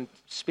terms when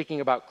speaking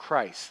about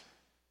Christ.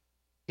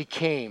 He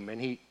came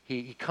and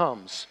he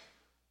comes.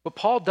 But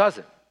Paul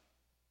doesn't.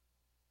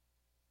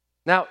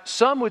 Now,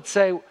 some would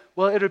say,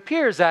 well, it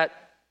appears that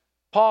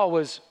Paul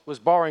was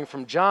borrowing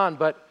from John,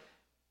 but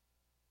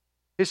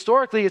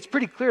historically it's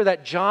pretty clear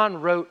that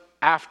John wrote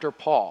after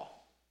Paul.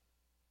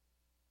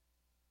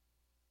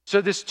 So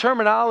this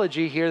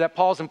terminology here that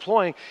Paul's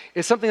employing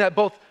is something that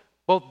both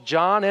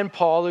John and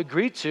Paul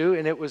agreed to,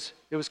 and it was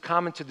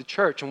common to the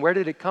church. And where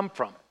did it come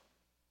from?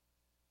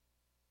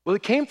 Well,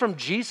 it came from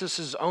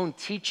Jesus' own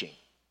teaching.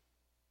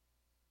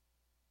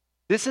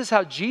 This is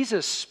how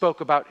Jesus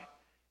spoke about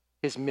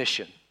his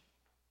mission.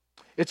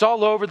 It's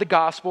all over the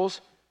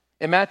Gospels.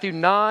 In Matthew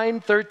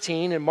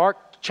 9:13, in Mark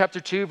chapter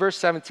 2, verse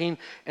 17,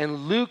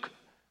 and Luke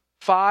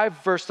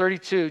 5, verse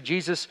 32,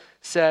 Jesus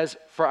says,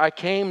 "For I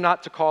came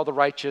not to call the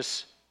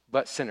righteous,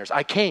 but sinners."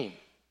 I came.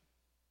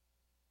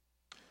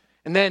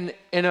 And then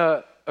in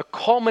a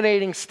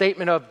culminating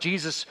statement of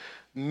Jesus'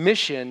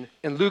 mission,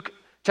 in Luke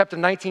chapter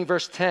 19,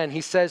 verse 10,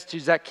 he says to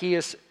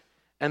Zacchaeus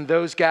and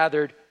those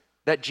gathered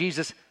that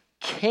Jesus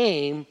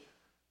came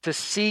to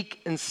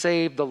seek and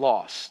save the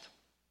lost.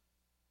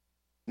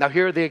 Now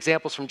here are the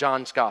examples from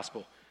John's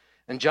gospel.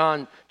 In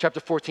John chapter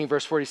 14,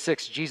 verse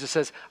 46, Jesus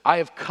says, "I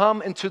have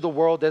come into the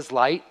world as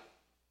light."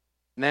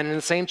 And then in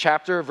the same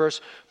chapter,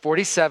 verse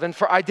 47,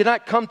 "For I did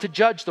not come to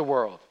judge the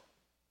world."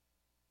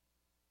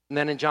 And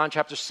then in John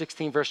chapter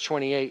 16, verse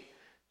 28,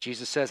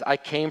 Jesus says, "I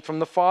came from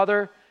the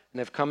Father and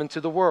have come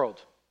into the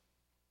world."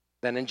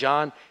 Then in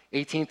John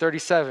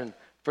 18:37,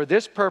 "For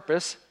this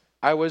purpose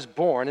I was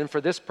born, and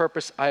for this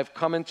purpose I have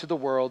come into the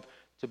world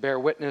to bear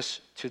witness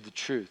to the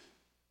truth."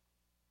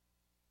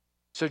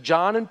 So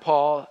John and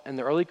Paul and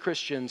the early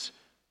Christians,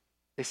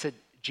 they said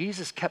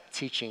Jesus kept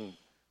teaching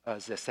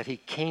us this, that he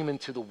came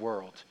into the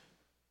world.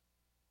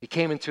 He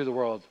came into the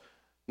world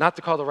not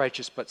to call the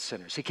righteous but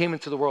sinners. He came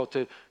into the world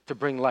to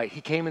bring light.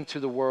 He came into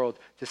the world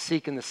to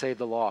seek and to save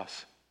the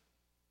lost.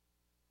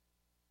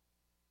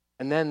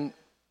 And then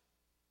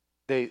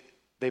they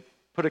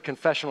put a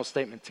confessional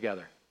statement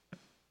together.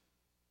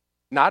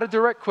 Not a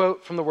direct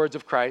quote from the words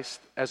of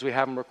Christ, as we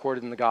have them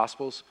recorded in the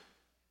Gospels,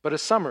 but a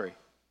summary.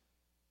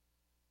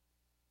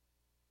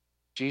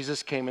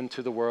 Jesus came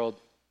into the world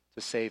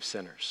to save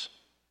sinners.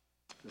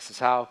 This is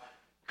how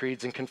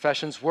creeds and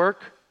confessions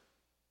work.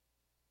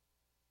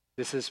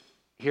 This is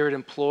here it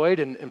employed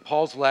in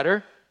Paul's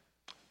letter.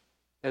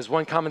 As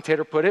one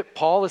commentator put it,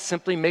 Paul is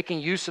simply making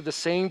use of the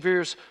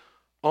Savior's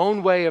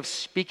own way of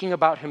speaking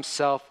about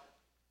himself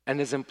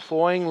and is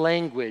employing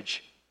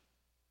language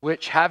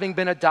which, having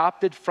been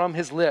adopted from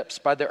his lips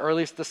by the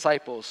earliest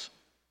disciples,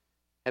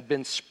 had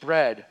been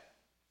spread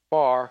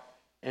far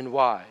and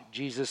wide.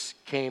 Jesus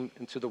came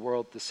into the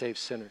world to save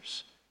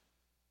sinners.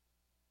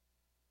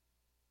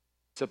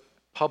 It's a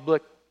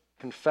public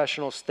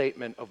confessional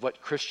statement of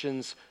what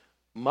Christians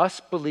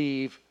must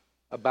believe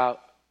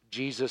about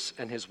Jesus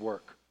and his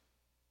work.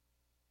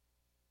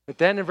 But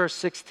then in verse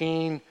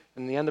 16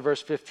 and the end of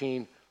verse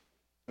 15,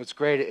 it's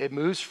great. It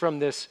moves from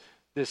this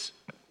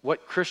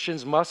what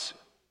Christians must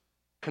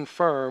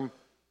confirm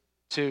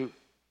to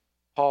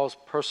Paul's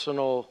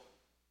personal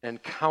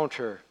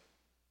encounter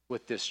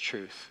with this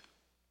truth.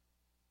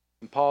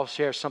 And Paul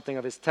shares something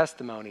of his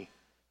testimony.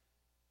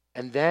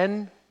 And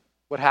then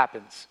what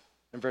happens?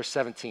 in verse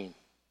 17.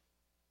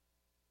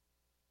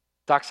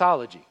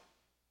 Doxology,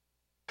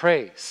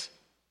 praise,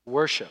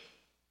 worship.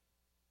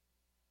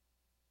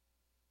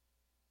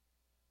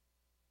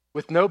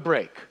 With no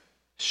break,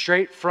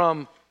 straight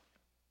from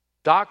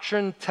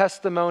doctrine,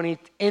 testimony,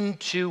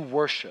 into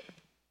worship.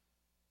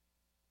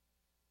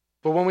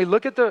 But when we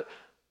look at the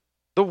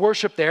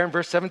worship there in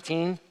verse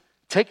 17,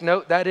 take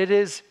note that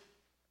it's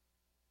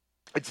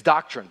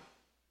doctrine.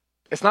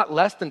 It's not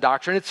less than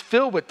doctrine, it's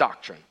filled with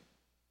doctrine.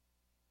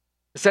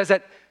 It says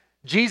that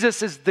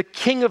Jesus is the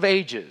King of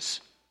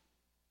ages.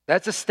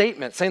 That's a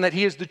statement saying that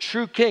he is the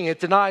true king. It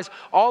denies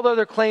all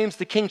other claims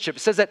to kingship. It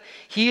says that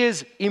he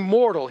is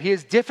immortal. He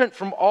is different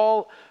from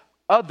all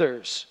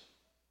others.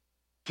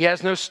 He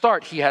has no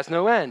start. He has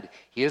no end.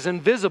 He is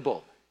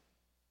invisible.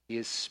 He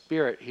is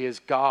spirit. He is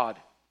God.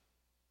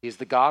 He is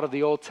the God of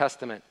the Old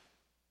Testament.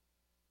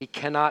 He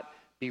cannot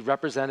be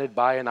represented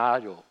by an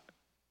idol.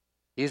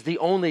 He is the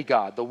only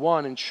God, the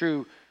one and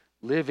true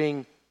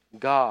living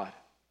God.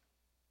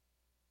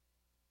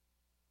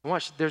 And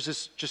watch, there's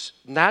this just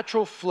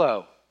natural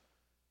flow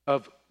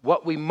of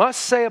what we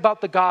must say about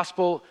the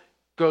gospel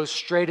goes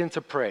straight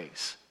into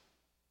praise.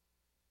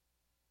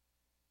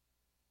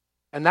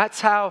 And that's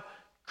how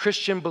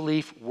Christian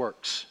belief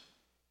works.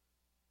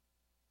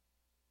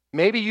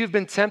 Maybe you've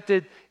been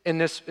tempted in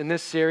this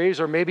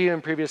series, or maybe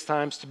in previous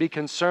times, to be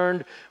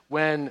concerned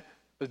when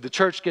the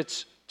church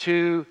gets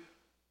too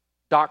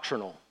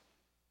doctrinal.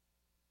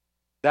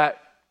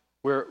 That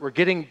we're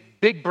getting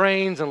big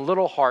brains and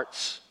little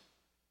hearts.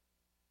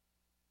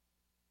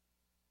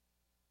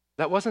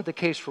 That wasn't the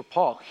case for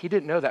Paul. He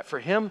didn't know that. For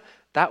him,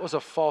 that was a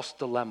false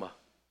dilemma.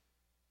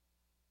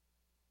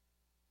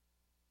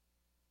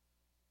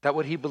 That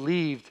what he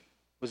believed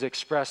was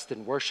expressed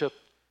in worship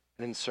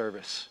and in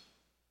service.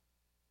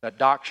 That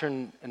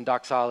doctrine and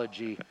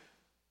doxology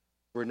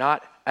were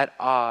not at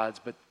odds,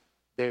 but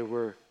they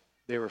were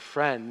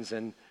friends,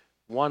 and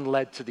one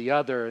led to the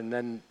other, and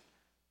then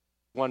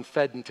one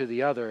fed into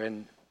the other.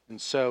 And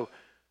so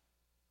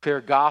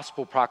clear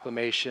gospel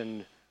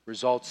proclamation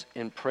results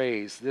in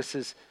praise. This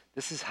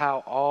is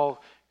how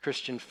all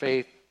Christian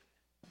faith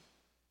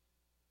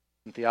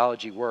and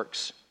theology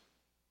works.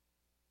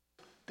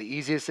 The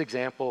easiest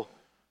example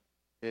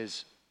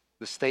is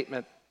the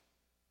statement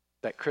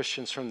that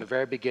Christians from the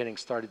very beginning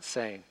started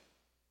saying.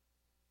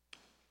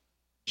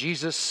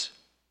 Jesus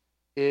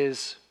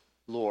is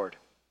Lord.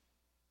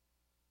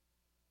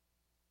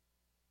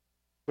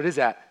 What is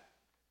that?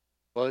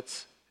 Well,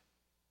 it's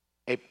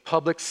a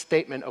public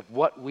statement of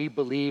what we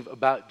believe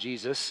about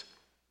Jesus,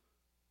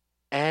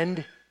 and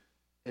it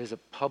is a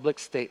public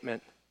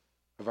statement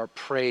of our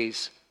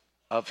praise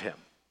of him.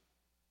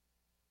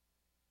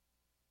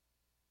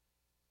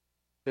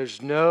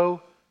 There's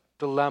no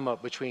dilemma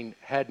between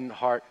head and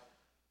heart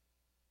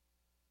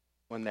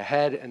when the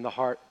head and the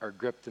heart are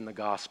gripped in the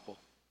gospel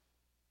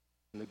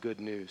and the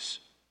good news.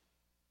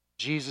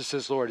 Jesus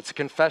is Lord. It's a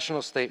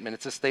confessional statement.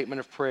 It's a statement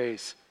of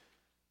praise.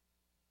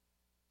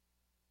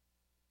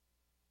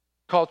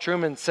 Carl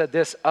Trueman said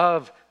this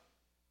of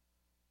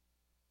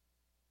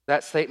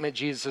that statement,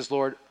 Jesus is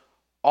Lord: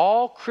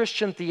 all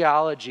Christian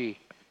theology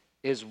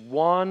is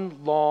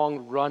one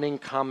long running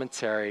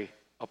commentary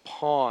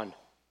upon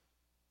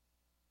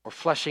or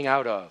fleshing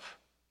out of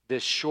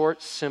this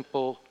short,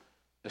 simple,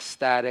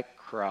 ecstatic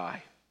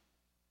cry.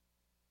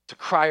 It's a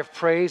cry of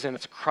praise and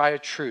it's a cry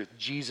of truth.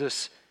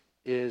 Jesus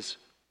is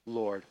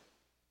Lord.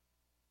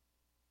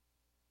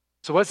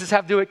 So what does this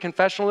have to do with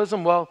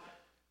confessionalism? Well,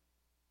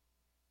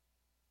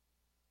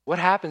 what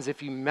happens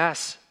if you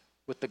mess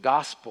with the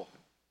gospel?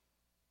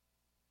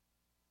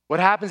 What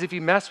happens if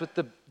you mess with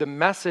the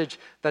message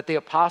that the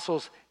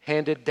apostles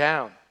handed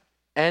down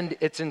and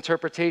its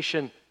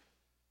interpretation?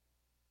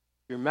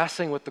 You're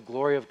messing with the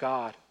glory of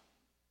God.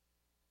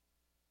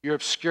 You're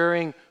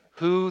obscuring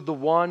who the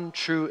one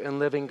true and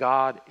living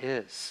God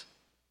is.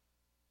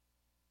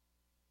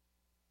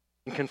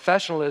 In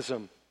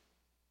confessionalism,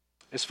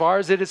 as far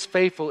as it is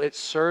faithful, it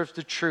serves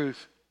the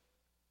truth,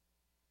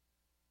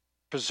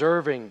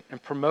 preserving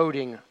and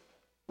promoting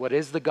what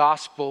is the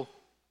gospel,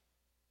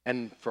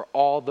 and for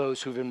all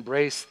those who've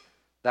embraced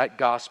that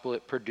gospel,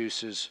 it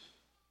produces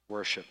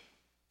worship.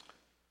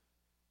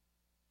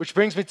 Which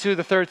brings me to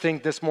the third thing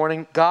this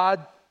morning.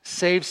 God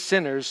saves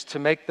sinners to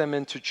make them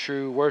into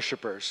true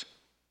worshipers.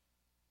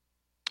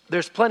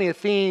 There's plenty of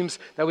themes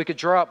that we could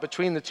draw up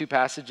between the two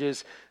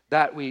passages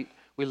that we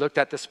looked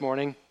at this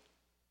morning.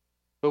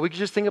 But we could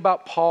just think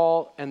about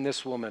Paul and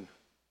this woman.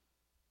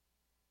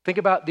 Think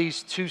about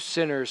these two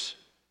sinners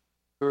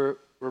who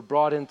were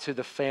brought into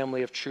the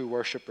family of true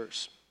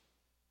worshipers.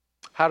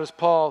 How does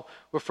Paul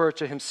refer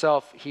to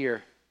himself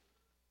here?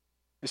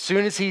 As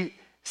soon as he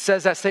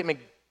says that statement,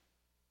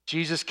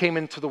 Jesus came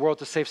into the world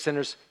to save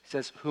sinners, he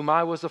says, whom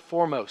I was the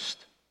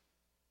foremost.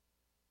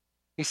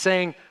 He's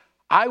saying,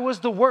 I was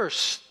the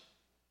worst.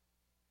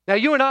 Now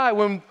you and I,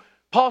 when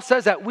Paul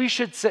says that, we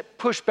should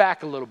push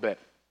back a little bit.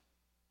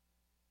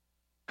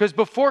 Because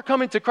before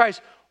coming to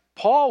Christ,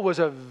 Paul was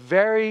a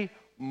very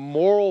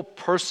moral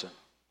person.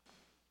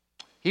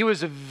 He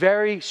was a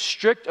very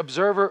strict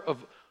observer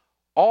of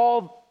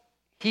all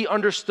he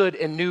understood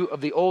and knew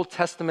of the Old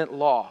Testament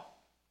law,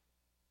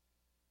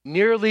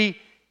 nearly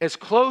as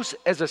close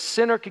as a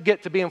sinner could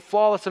get to being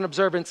flawless in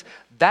observance,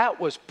 that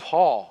was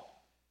Paul.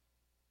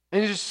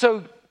 And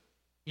so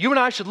you and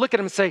I should look at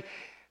him and say,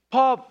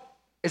 Paul,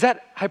 is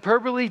that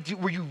hyperbole?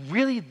 Were you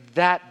really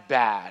that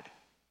bad?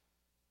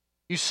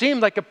 You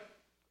seemed like a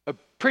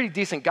pretty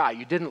decent guy.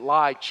 You didn't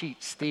lie,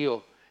 cheat,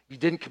 steal. You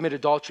didn't commit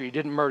adultery. You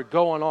didn't murder.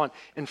 Go on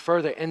and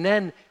further. And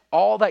then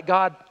all that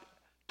God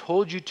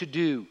told you to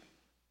do,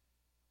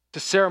 to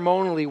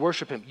ceremonially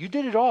worship him, you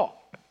did it all.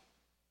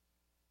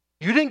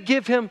 You didn't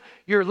give him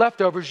your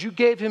leftovers. You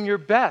gave him your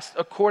best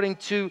according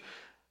to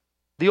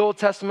the Old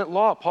Testament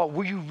law. Paul,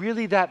 were you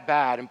really that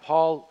bad? And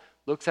Paul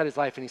looks at his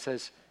life and he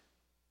says,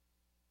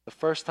 the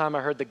first time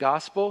I heard the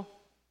gospel,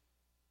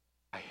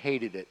 I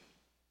hated it.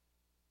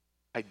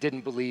 I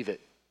didn't believe it.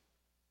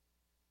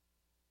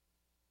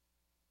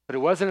 But it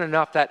wasn't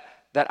enough that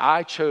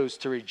I chose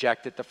to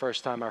reject it the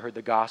first time I heard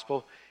the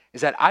gospel,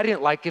 is that I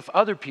didn't like if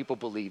other people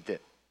believed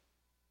it.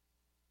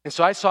 And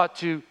so I sought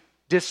to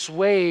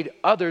dissuade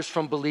others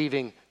from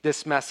believing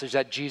this message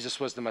that Jesus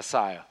was the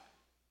Messiah.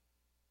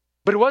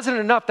 But it wasn't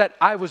enough that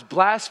I was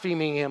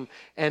blaspheming him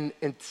and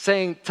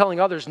telling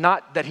others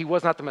not that he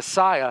was not the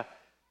Messiah.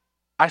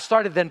 I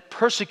started then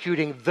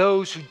persecuting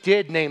those who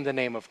did name the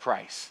name of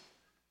Christ.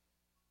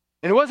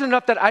 And it wasn't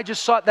enough that I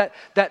just sought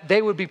that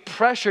they would be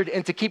pressured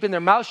into keeping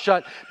their mouths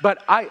shut,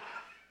 but I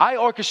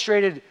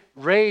orchestrated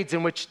raids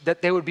in which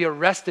that they would be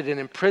arrested and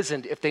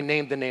imprisoned if they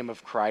named the name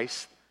of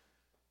Christ.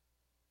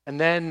 And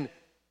then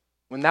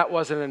when that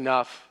wasn't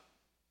enough,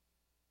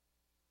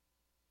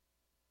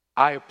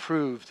 I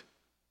approved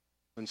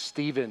when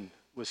Stephen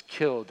was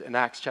killed in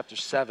Acts chapter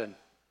 7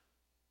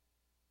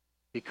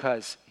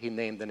 because he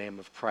named the name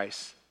of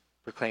Christ,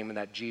 proclaiming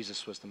that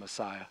Jesus was the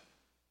Messiah.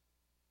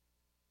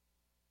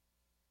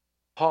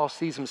 Paul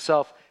sees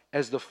himself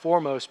as the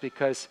foremost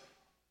because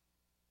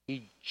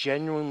he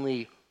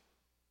genuinely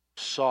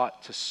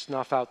sought to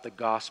snuff out the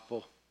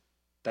gospel,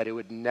 that it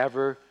would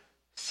never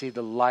see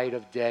the light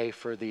of day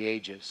for the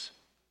ages,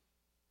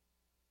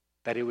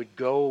 that it would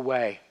go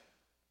away,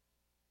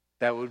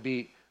 that it would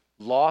be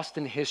lost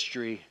in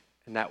history,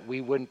 and that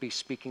we wouldn't be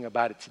speaking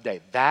about it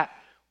today. That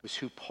was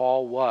who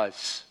Paul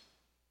was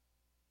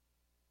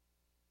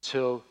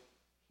till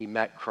he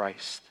met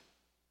Christ.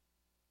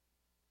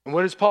 And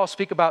what does Paul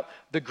speak about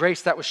the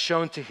grace that was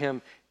shown to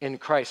him in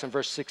Christ in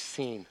verse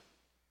 16?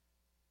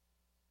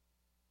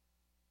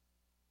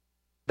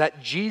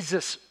 That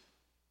Jesus,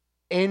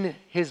 in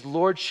his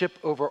lordship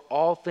over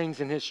all things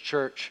in his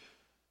church,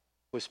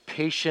 was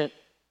patient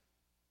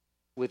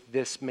with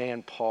this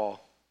man,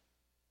 Paul.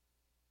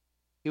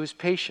 He was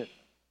patient.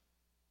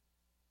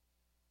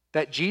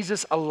 That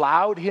Jesus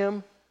allowed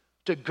him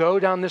to go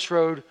down this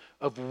road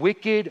of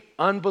wicked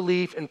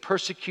unbelief and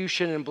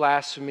persecution and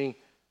blasphemy,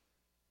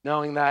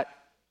 knowing that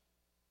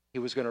he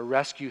was going to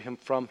rescue him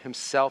from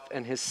himself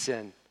and his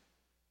sin.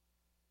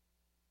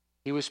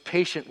 He was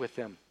patient with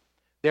him.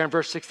 There in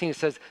verse 16 it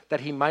says that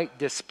he might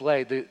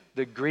display.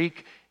 The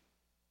Greek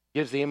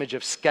gives the image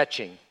of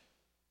sketching.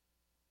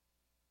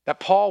 That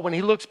Paul, when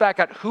he looks back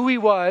at who he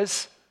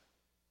was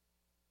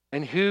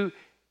and who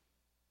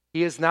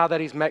he is now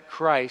that he's met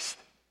Christ,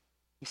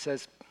 he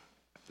says,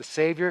 the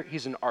Savior,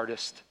 he's an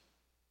artist.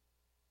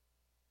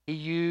 He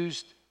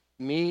used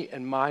me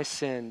and my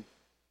sin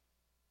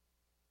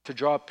to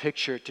draw a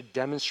picture to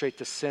demonstrate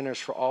to sinners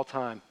for all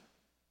time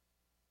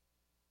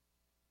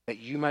that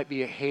you might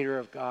be a hater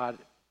of God,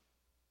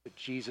 but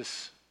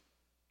Jesus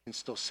can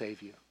still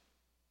save you.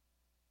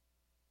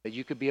 That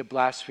you could be a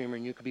blasphemer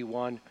and you could be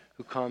one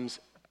who comes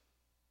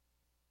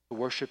to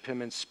worship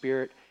him in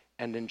spirit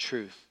and in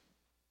truth.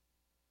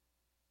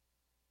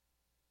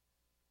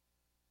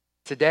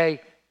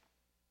 Today,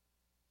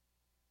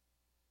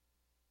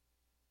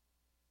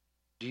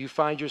 do you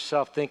find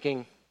yourself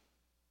thinking,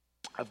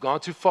 I've gone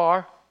too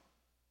far.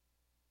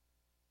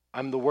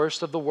 I'm the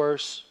worst of the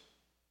worst.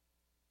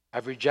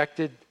 I've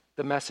rejected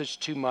the message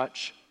too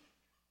much.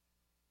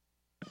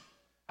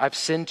 I've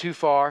sinned too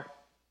far.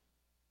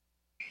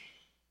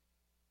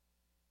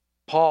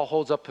 Paul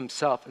holds up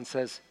himself and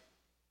says,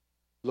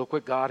 look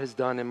what God has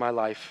done in my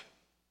life.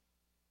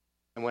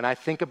 And when I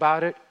think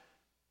about it,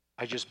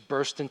 I just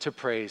burst into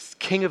praise.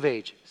 King of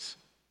ages,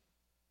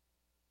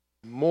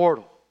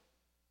 immortal.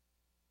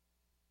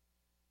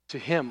 To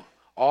him,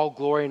 all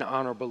glory and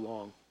honor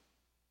belong.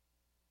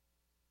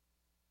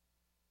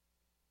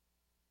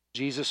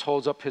 Jesus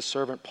holds up his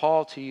servant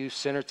Paul to you,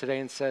 sinner, today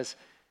and says,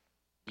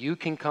 you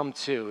can come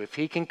too. If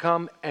he can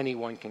come,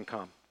 anyone can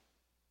come.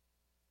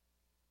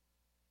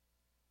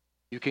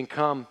 You can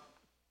come.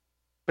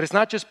 But it's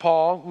not just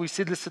Paul. We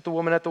see this at the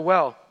woman at the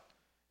well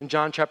in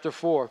John chapter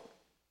 4.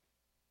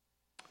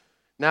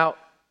 Now,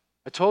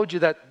 I told you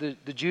that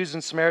the Jews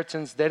and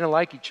Samaritans, they didn't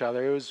like each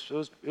other. It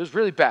was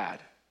really bad.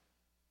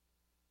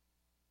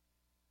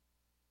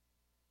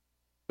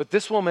 But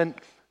this woman,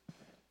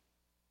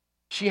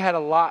 she had a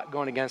lot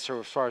going against her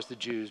as far as the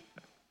Jews.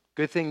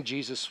 Good thing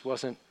Jesus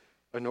wasn't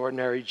an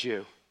ordinary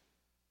Jew.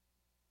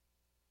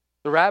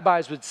 The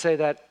rabbis would say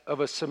that of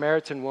a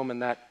Samaritan woman,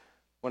 that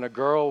when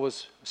a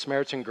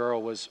Samaritan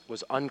girl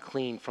was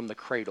unclean from the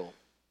cradle,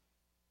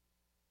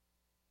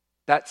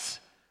 that's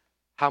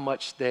how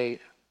much they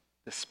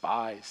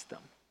despised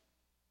them.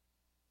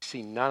 You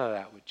see none of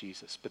that with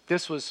Jesus. But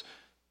this was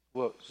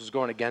what was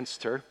going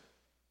against her.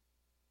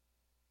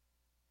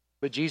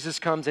 But Jesus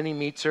comes and he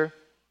meets her.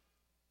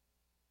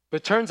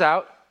 But it turns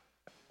out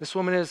this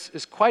woman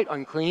is quite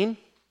unclean.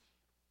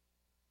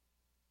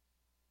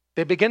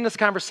 They begin this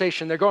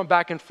conversation. They're going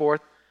back and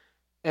forth.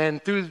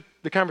 And through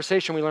the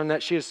conversation, we learn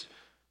that she is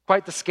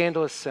quite the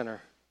scandalous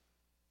sinner.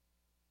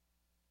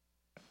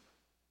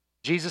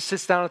 Jesus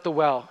sits down at the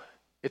well.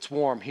 It's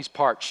warm. He's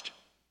parched.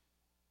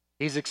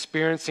 He's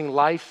experiencing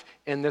life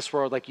in this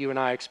world like you and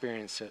I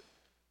experience it.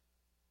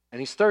 And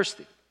he's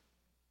thirsty.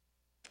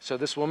 So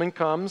this woman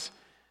comes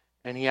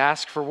and he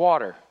asks for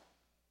water.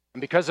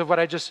 And because of what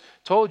I just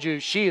told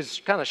you, she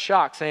is kind of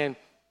shocked, saying,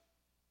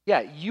 yeah,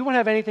 you won't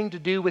have anything to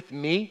do with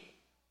me?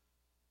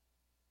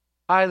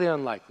 Highly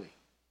unlikely.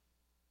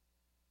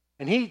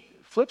 And he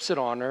flips it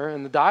on her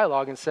in the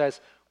dialogue and says,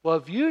 well,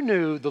 if you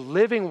knew the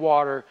living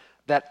water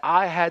that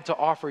I had to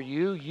offer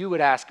you, you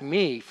would ask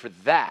me for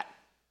that.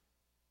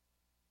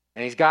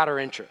 And he's got her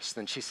interest.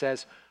 And she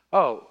says,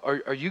 oh,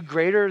 are you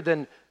greater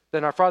than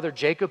our father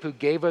Jacob, who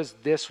gave us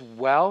this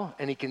well?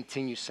 And he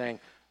continues saying,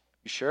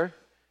 you sure?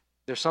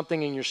 There's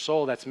something in your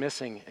soul that's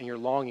missing, and you're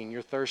longing,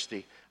 you're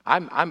thirsty.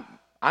 I'm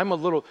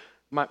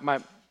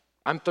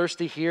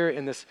thirsty here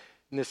in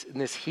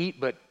this heat,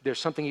 but there's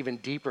something even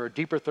deeper, a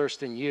deeper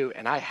thirst in you,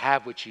 and I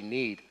have what you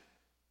need.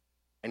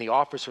 And he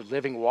offers her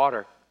living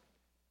water.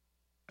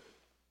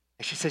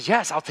 And she says,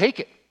 yes, I'll take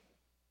it.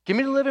 Give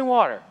me the living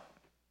water.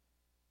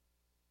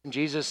 And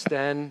Jesus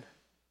then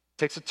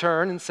takes a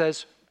turn and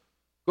says,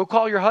 go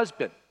call your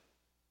husband.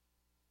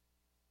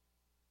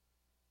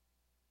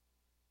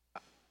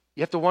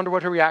 You have to wonder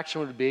what her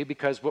reaction would be,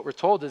 because what we're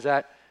told is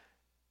that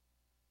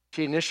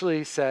she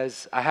initially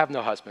says, I have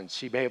no husband.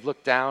 She may have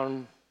looked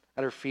down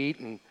at her feet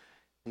in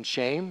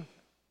shame.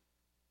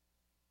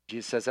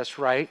 Jesus says, that's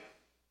right.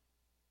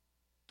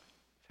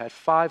 I've had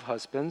 5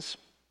 husbands,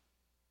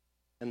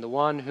 and the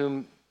one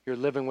whom you're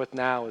living with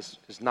now is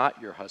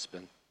not your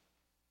husband.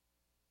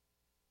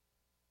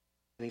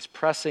 And he's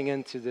pressing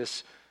into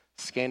this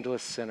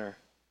scandalous sinner,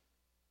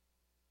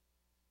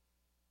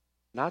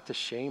 not to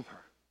shame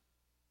her,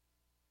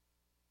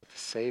 but to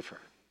save her.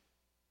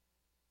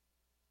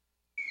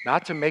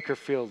 Not to make her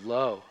feel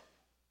low,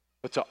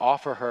 but to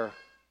offer her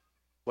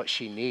what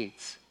she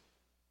needs.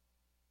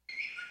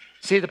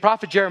 See, the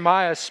prophet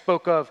Jeremiah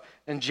spoke of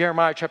in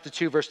Jeremiah chapter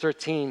 2, verse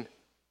 13,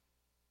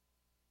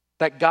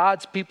 that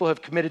God's people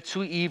have committed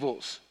 2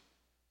 evils.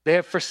 They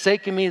have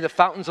forsaken me, the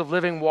fountains of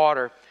living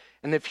water,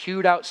 and they've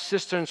hewed out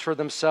cisterns for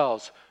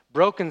themselves,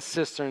 broken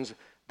cisterns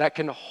that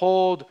can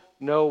hold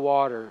no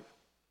water.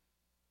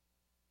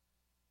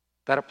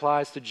 That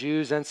applies to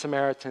Jews and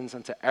Samaritans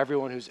and to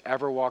everyone who's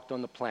ever walked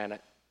on the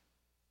planet.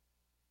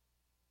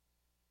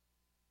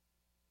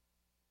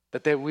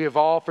 That we have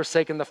all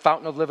forsaken the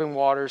fountain of living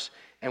waters,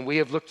 and we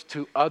have looked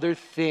to other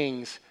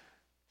things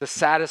to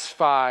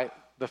satisfy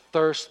the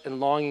thirst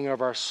and longing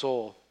of our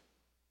soul.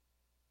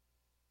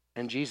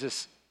 And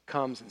Jesus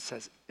comes and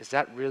says, is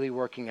that really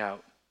working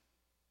out?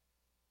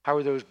 How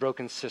are those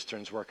broken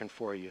cisterns working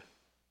for you?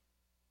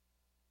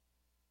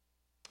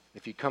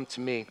 If you come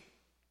to me,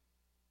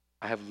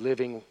 I have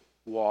living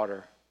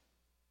water.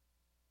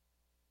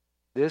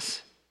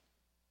 This,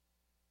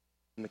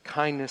 and the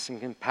kindness and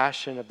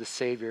compassion of the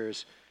Savior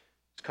is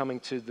coming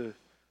to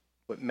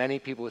what many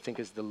people would think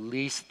is the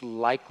least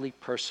likely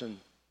person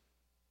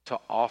to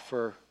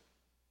offer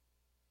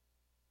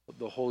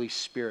the Holy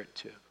Spirit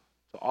to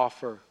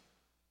offer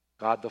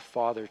God the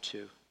Father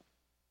to.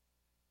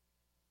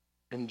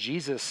 And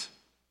Jesus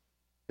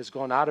has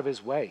gone out of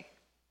his way.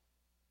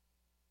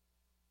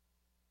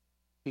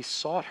 He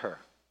sought her.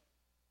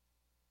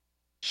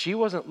 She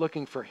wasn't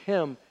looking for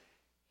him.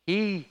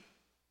 He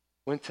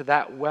went to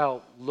that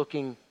well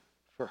looking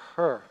for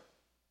her.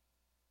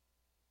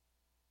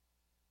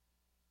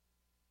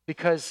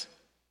 Because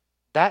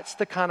that's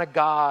the kind of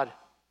God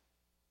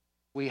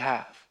we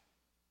have.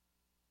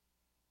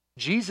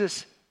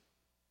 Jesus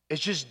is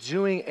just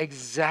doing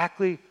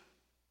exactly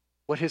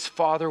what his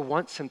Father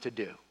wants him to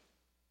do.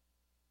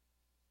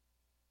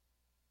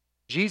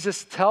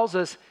 Jesus tells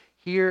us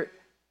here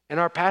in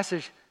our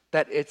passage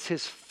that it's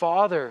his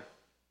Father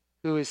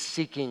who is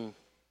seeking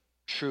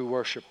true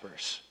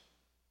worshipers.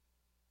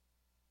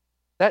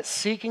 That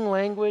seeking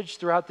language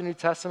throughout the New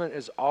Testament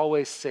is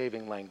always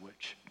saving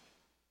language.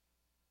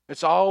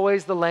 It's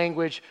always the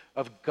language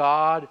of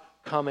God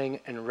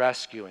coming and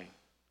rescuing.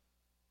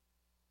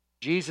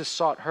 Jesus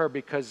sought her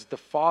because the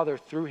Father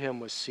through him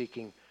was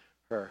seeking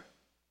her.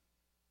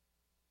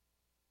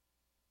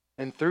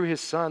 And through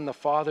his Son, the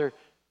Father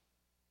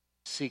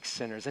seeks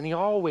sinners, and he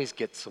always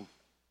gets them.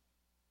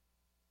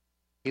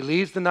 He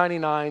leaves the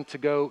 99 to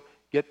go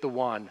get the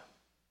one.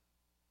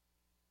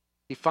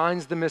 He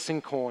finds the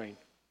missing coin.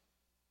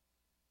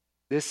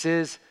 This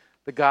is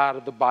the God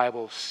of the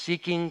Bible,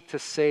 seeking to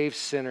save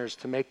sinners,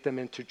 to make them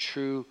into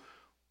true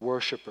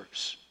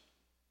worshipers.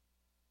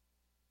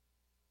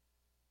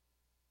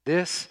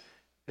 This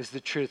is the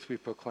truth we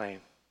proclaim.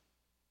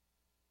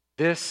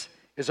 This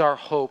is our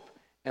hope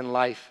in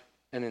life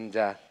and in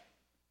death.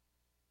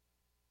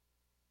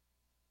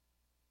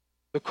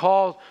 The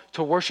call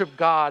to worship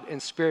God in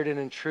spirit and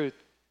in truth.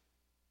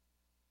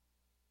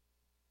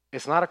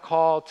 It's not a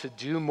call to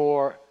do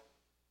more,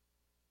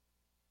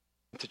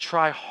 to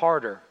try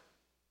harder.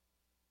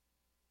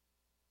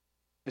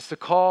 It's the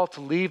call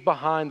to leave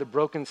behind the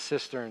broken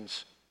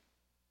cisterns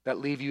that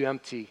leave you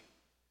empty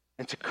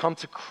and to come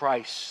to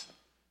Christ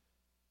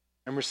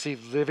and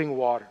receive living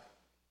water.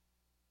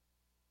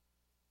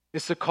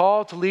 It's the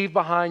call to leave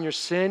behind your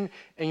sin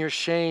and your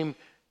shame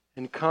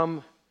and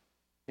come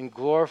and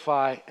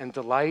glorify and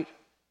delight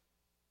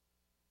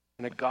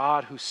in a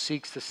God who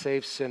seeks to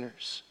save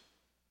sinners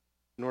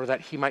in order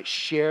that he might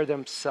share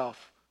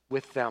himself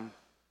with them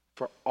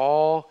for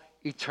all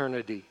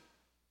eternity.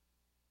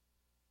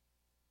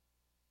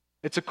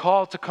 It's a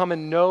call to come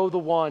and know the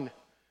one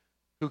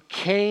who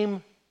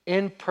came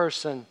in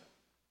person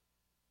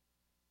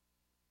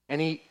and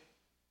he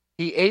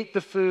ate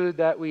the food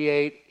that we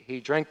ate, he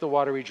drank the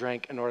water we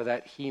drank in order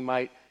that he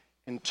might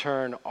in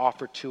turn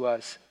offer to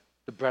us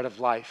the bread of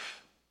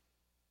life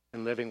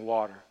and living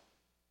water.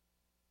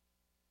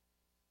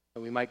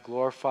 That we might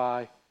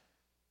glorify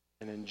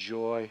and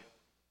enjoy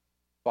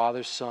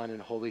Father, Son,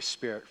 and Holy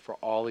Spirit for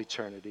all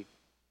eternity.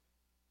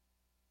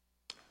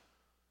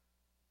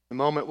 In a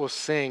moment we'll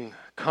sing,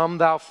 "Come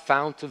thou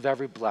fount of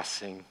every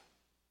blessing.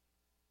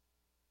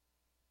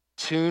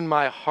 Tune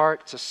my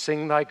heart to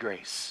sing thy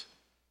grace.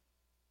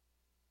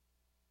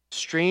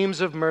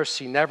 Streams of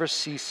mercy never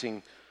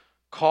ceasing,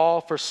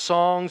 call for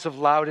songs of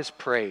loudest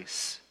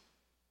praise.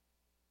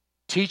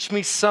 Teach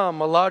me some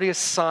melodious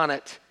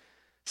sonnet,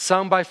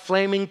 sung by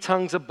flaming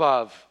tongues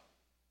above.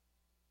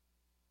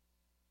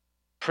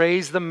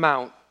 Praise the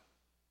mount,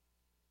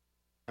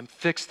 I'm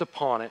fixed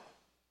upon it,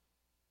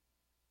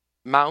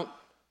 mount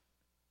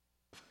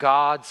of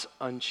God's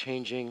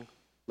unchanging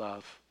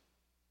love."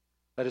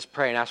 Let us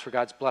pray and ask for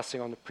God's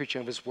blessing on the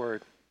preaching of his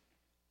word.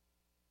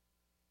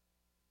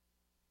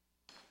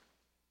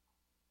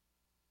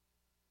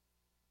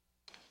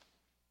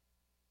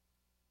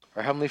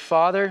 Our Heavenly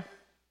Father,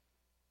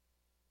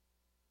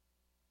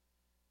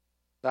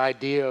 the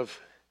idea of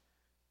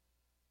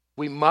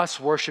we must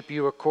worship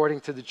you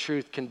according to the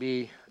truth can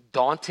be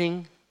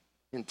daunting,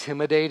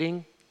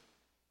 intimidating.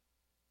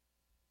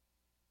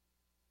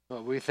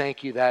 But we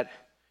thank you that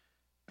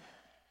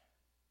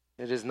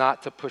it is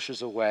not to push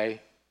us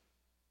away.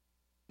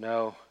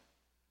 No,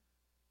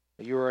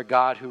 that you are a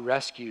God who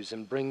rescues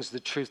and brings the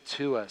truth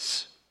to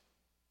us,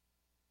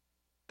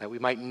 that we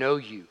might know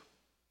you,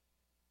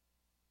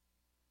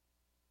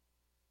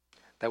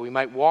 that we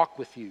might walk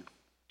with you,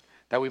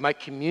 that we might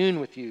commune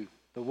with you,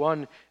 the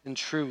one and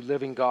true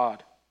living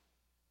God.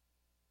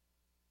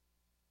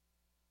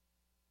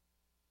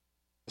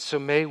 So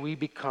may we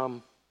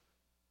become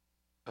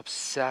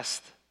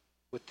obsessed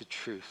with the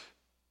truth.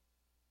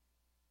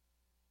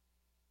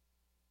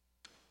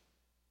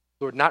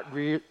 Lord, not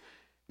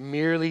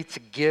merely to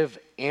give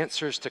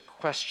answers to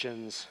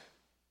questions,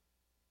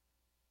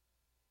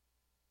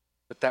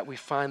 but that we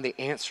find the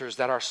answers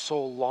that our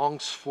soul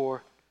longs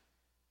for.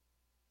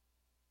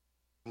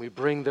 And we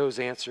bring those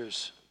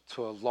answers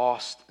to a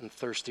lost and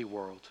thirsty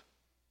world.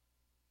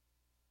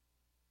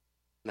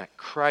 And that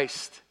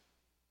Christ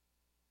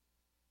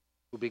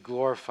will be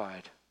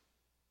glorified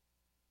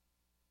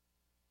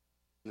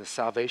in the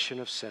salvation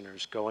of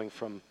sinners, going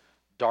from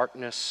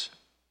darkness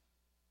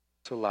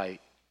to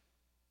light,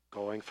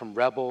 going from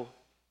rebel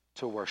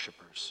to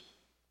worshipers.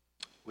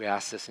 We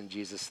ask this in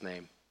Jesus'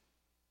 name.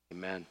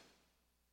 Amen.